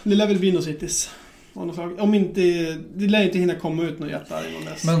 det lär väl bli något Cities. Om inte... Det lär inte hinna komma ut några jättar innan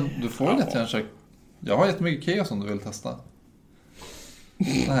dess. Men du får jättegärna köra... Jag har jättemycket Chaos om du vill testa.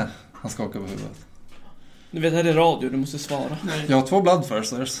 Nej, han skakar på huvudet. Du vet, här är radio, du måste svara. Nej. Jag har 2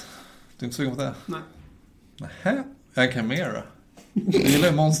 Bloodthirsters. Du är inte sugen på det? Nej. Nähä? Jag är Chimera. Jag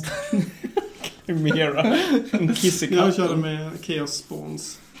gillar monster. Chimera. En kissekatt. Jag körde med Chaos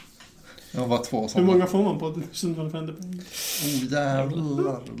Spawns. Jag har bara 2 sådana. Hur många får man på Sundsvall Fender?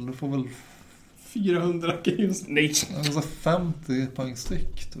 Jävlar. Du får väl... 400 Chaos. Nej. Alltså 50 poäng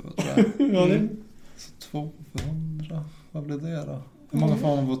styck, tror jag. Ja, det... Så 200. Vad blir det då? Hur många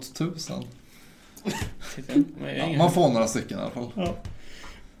får man på 1000? Man får några stycken i alla fall. Ja.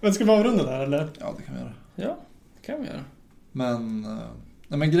 Men ska vi avrunda där, eller? Ja, det kan vi göra. Ja, det kan vi göra.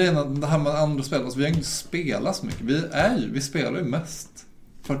 Men grejen är det här med andra spel, alltså vi har inte spelat så mycket. Vi spelar ju mest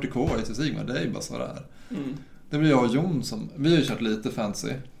 40K i Sigmar, det är ju bara så där. Det blir jag och Jon som... Vi har ju kört lite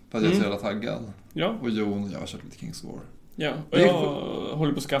fancy, för att jag är så jävla taggad. Ja. Och Jon och jag har kört lite King's War. Ja, och jag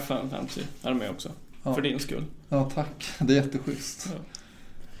håller på att skaffa en fancy armé också. Ja. För din skull. Ja, tack. Det är jätteschysst.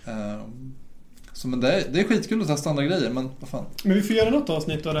 Ja. Så men det är skitkul att testa andra grejer, men vad fan. Men vi får göra något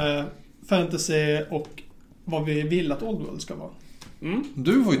avsnitt där det är fantasy och vad vi vill att Old World ska vara.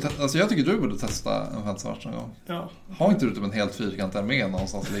 Du får ju alltså jag tycker du borde testa en fantasy någon gång. Ja. Har inte du typ en helt fyrkant armé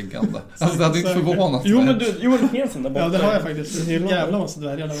någonstans liggande? Alltså det hade inte förvånat mig. Jo, det finns en där borta. Ja, det har jag faktiskt. Det är en jävla massa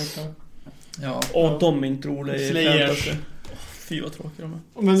dvärgar där borta. Ja. Och de är inte roliga i fantasy. Fy vad tråkiga de är.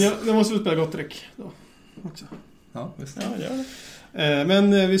 Men jag måste spela Gottrick då också. Ja, visst. Ja, gör det.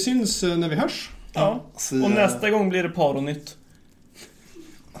 Men vi syns när vi hörs. Ja. Och nästa gång blir det Paronytt.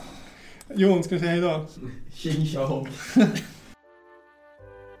 Jon, ska vi säga idag? Tjing tjong.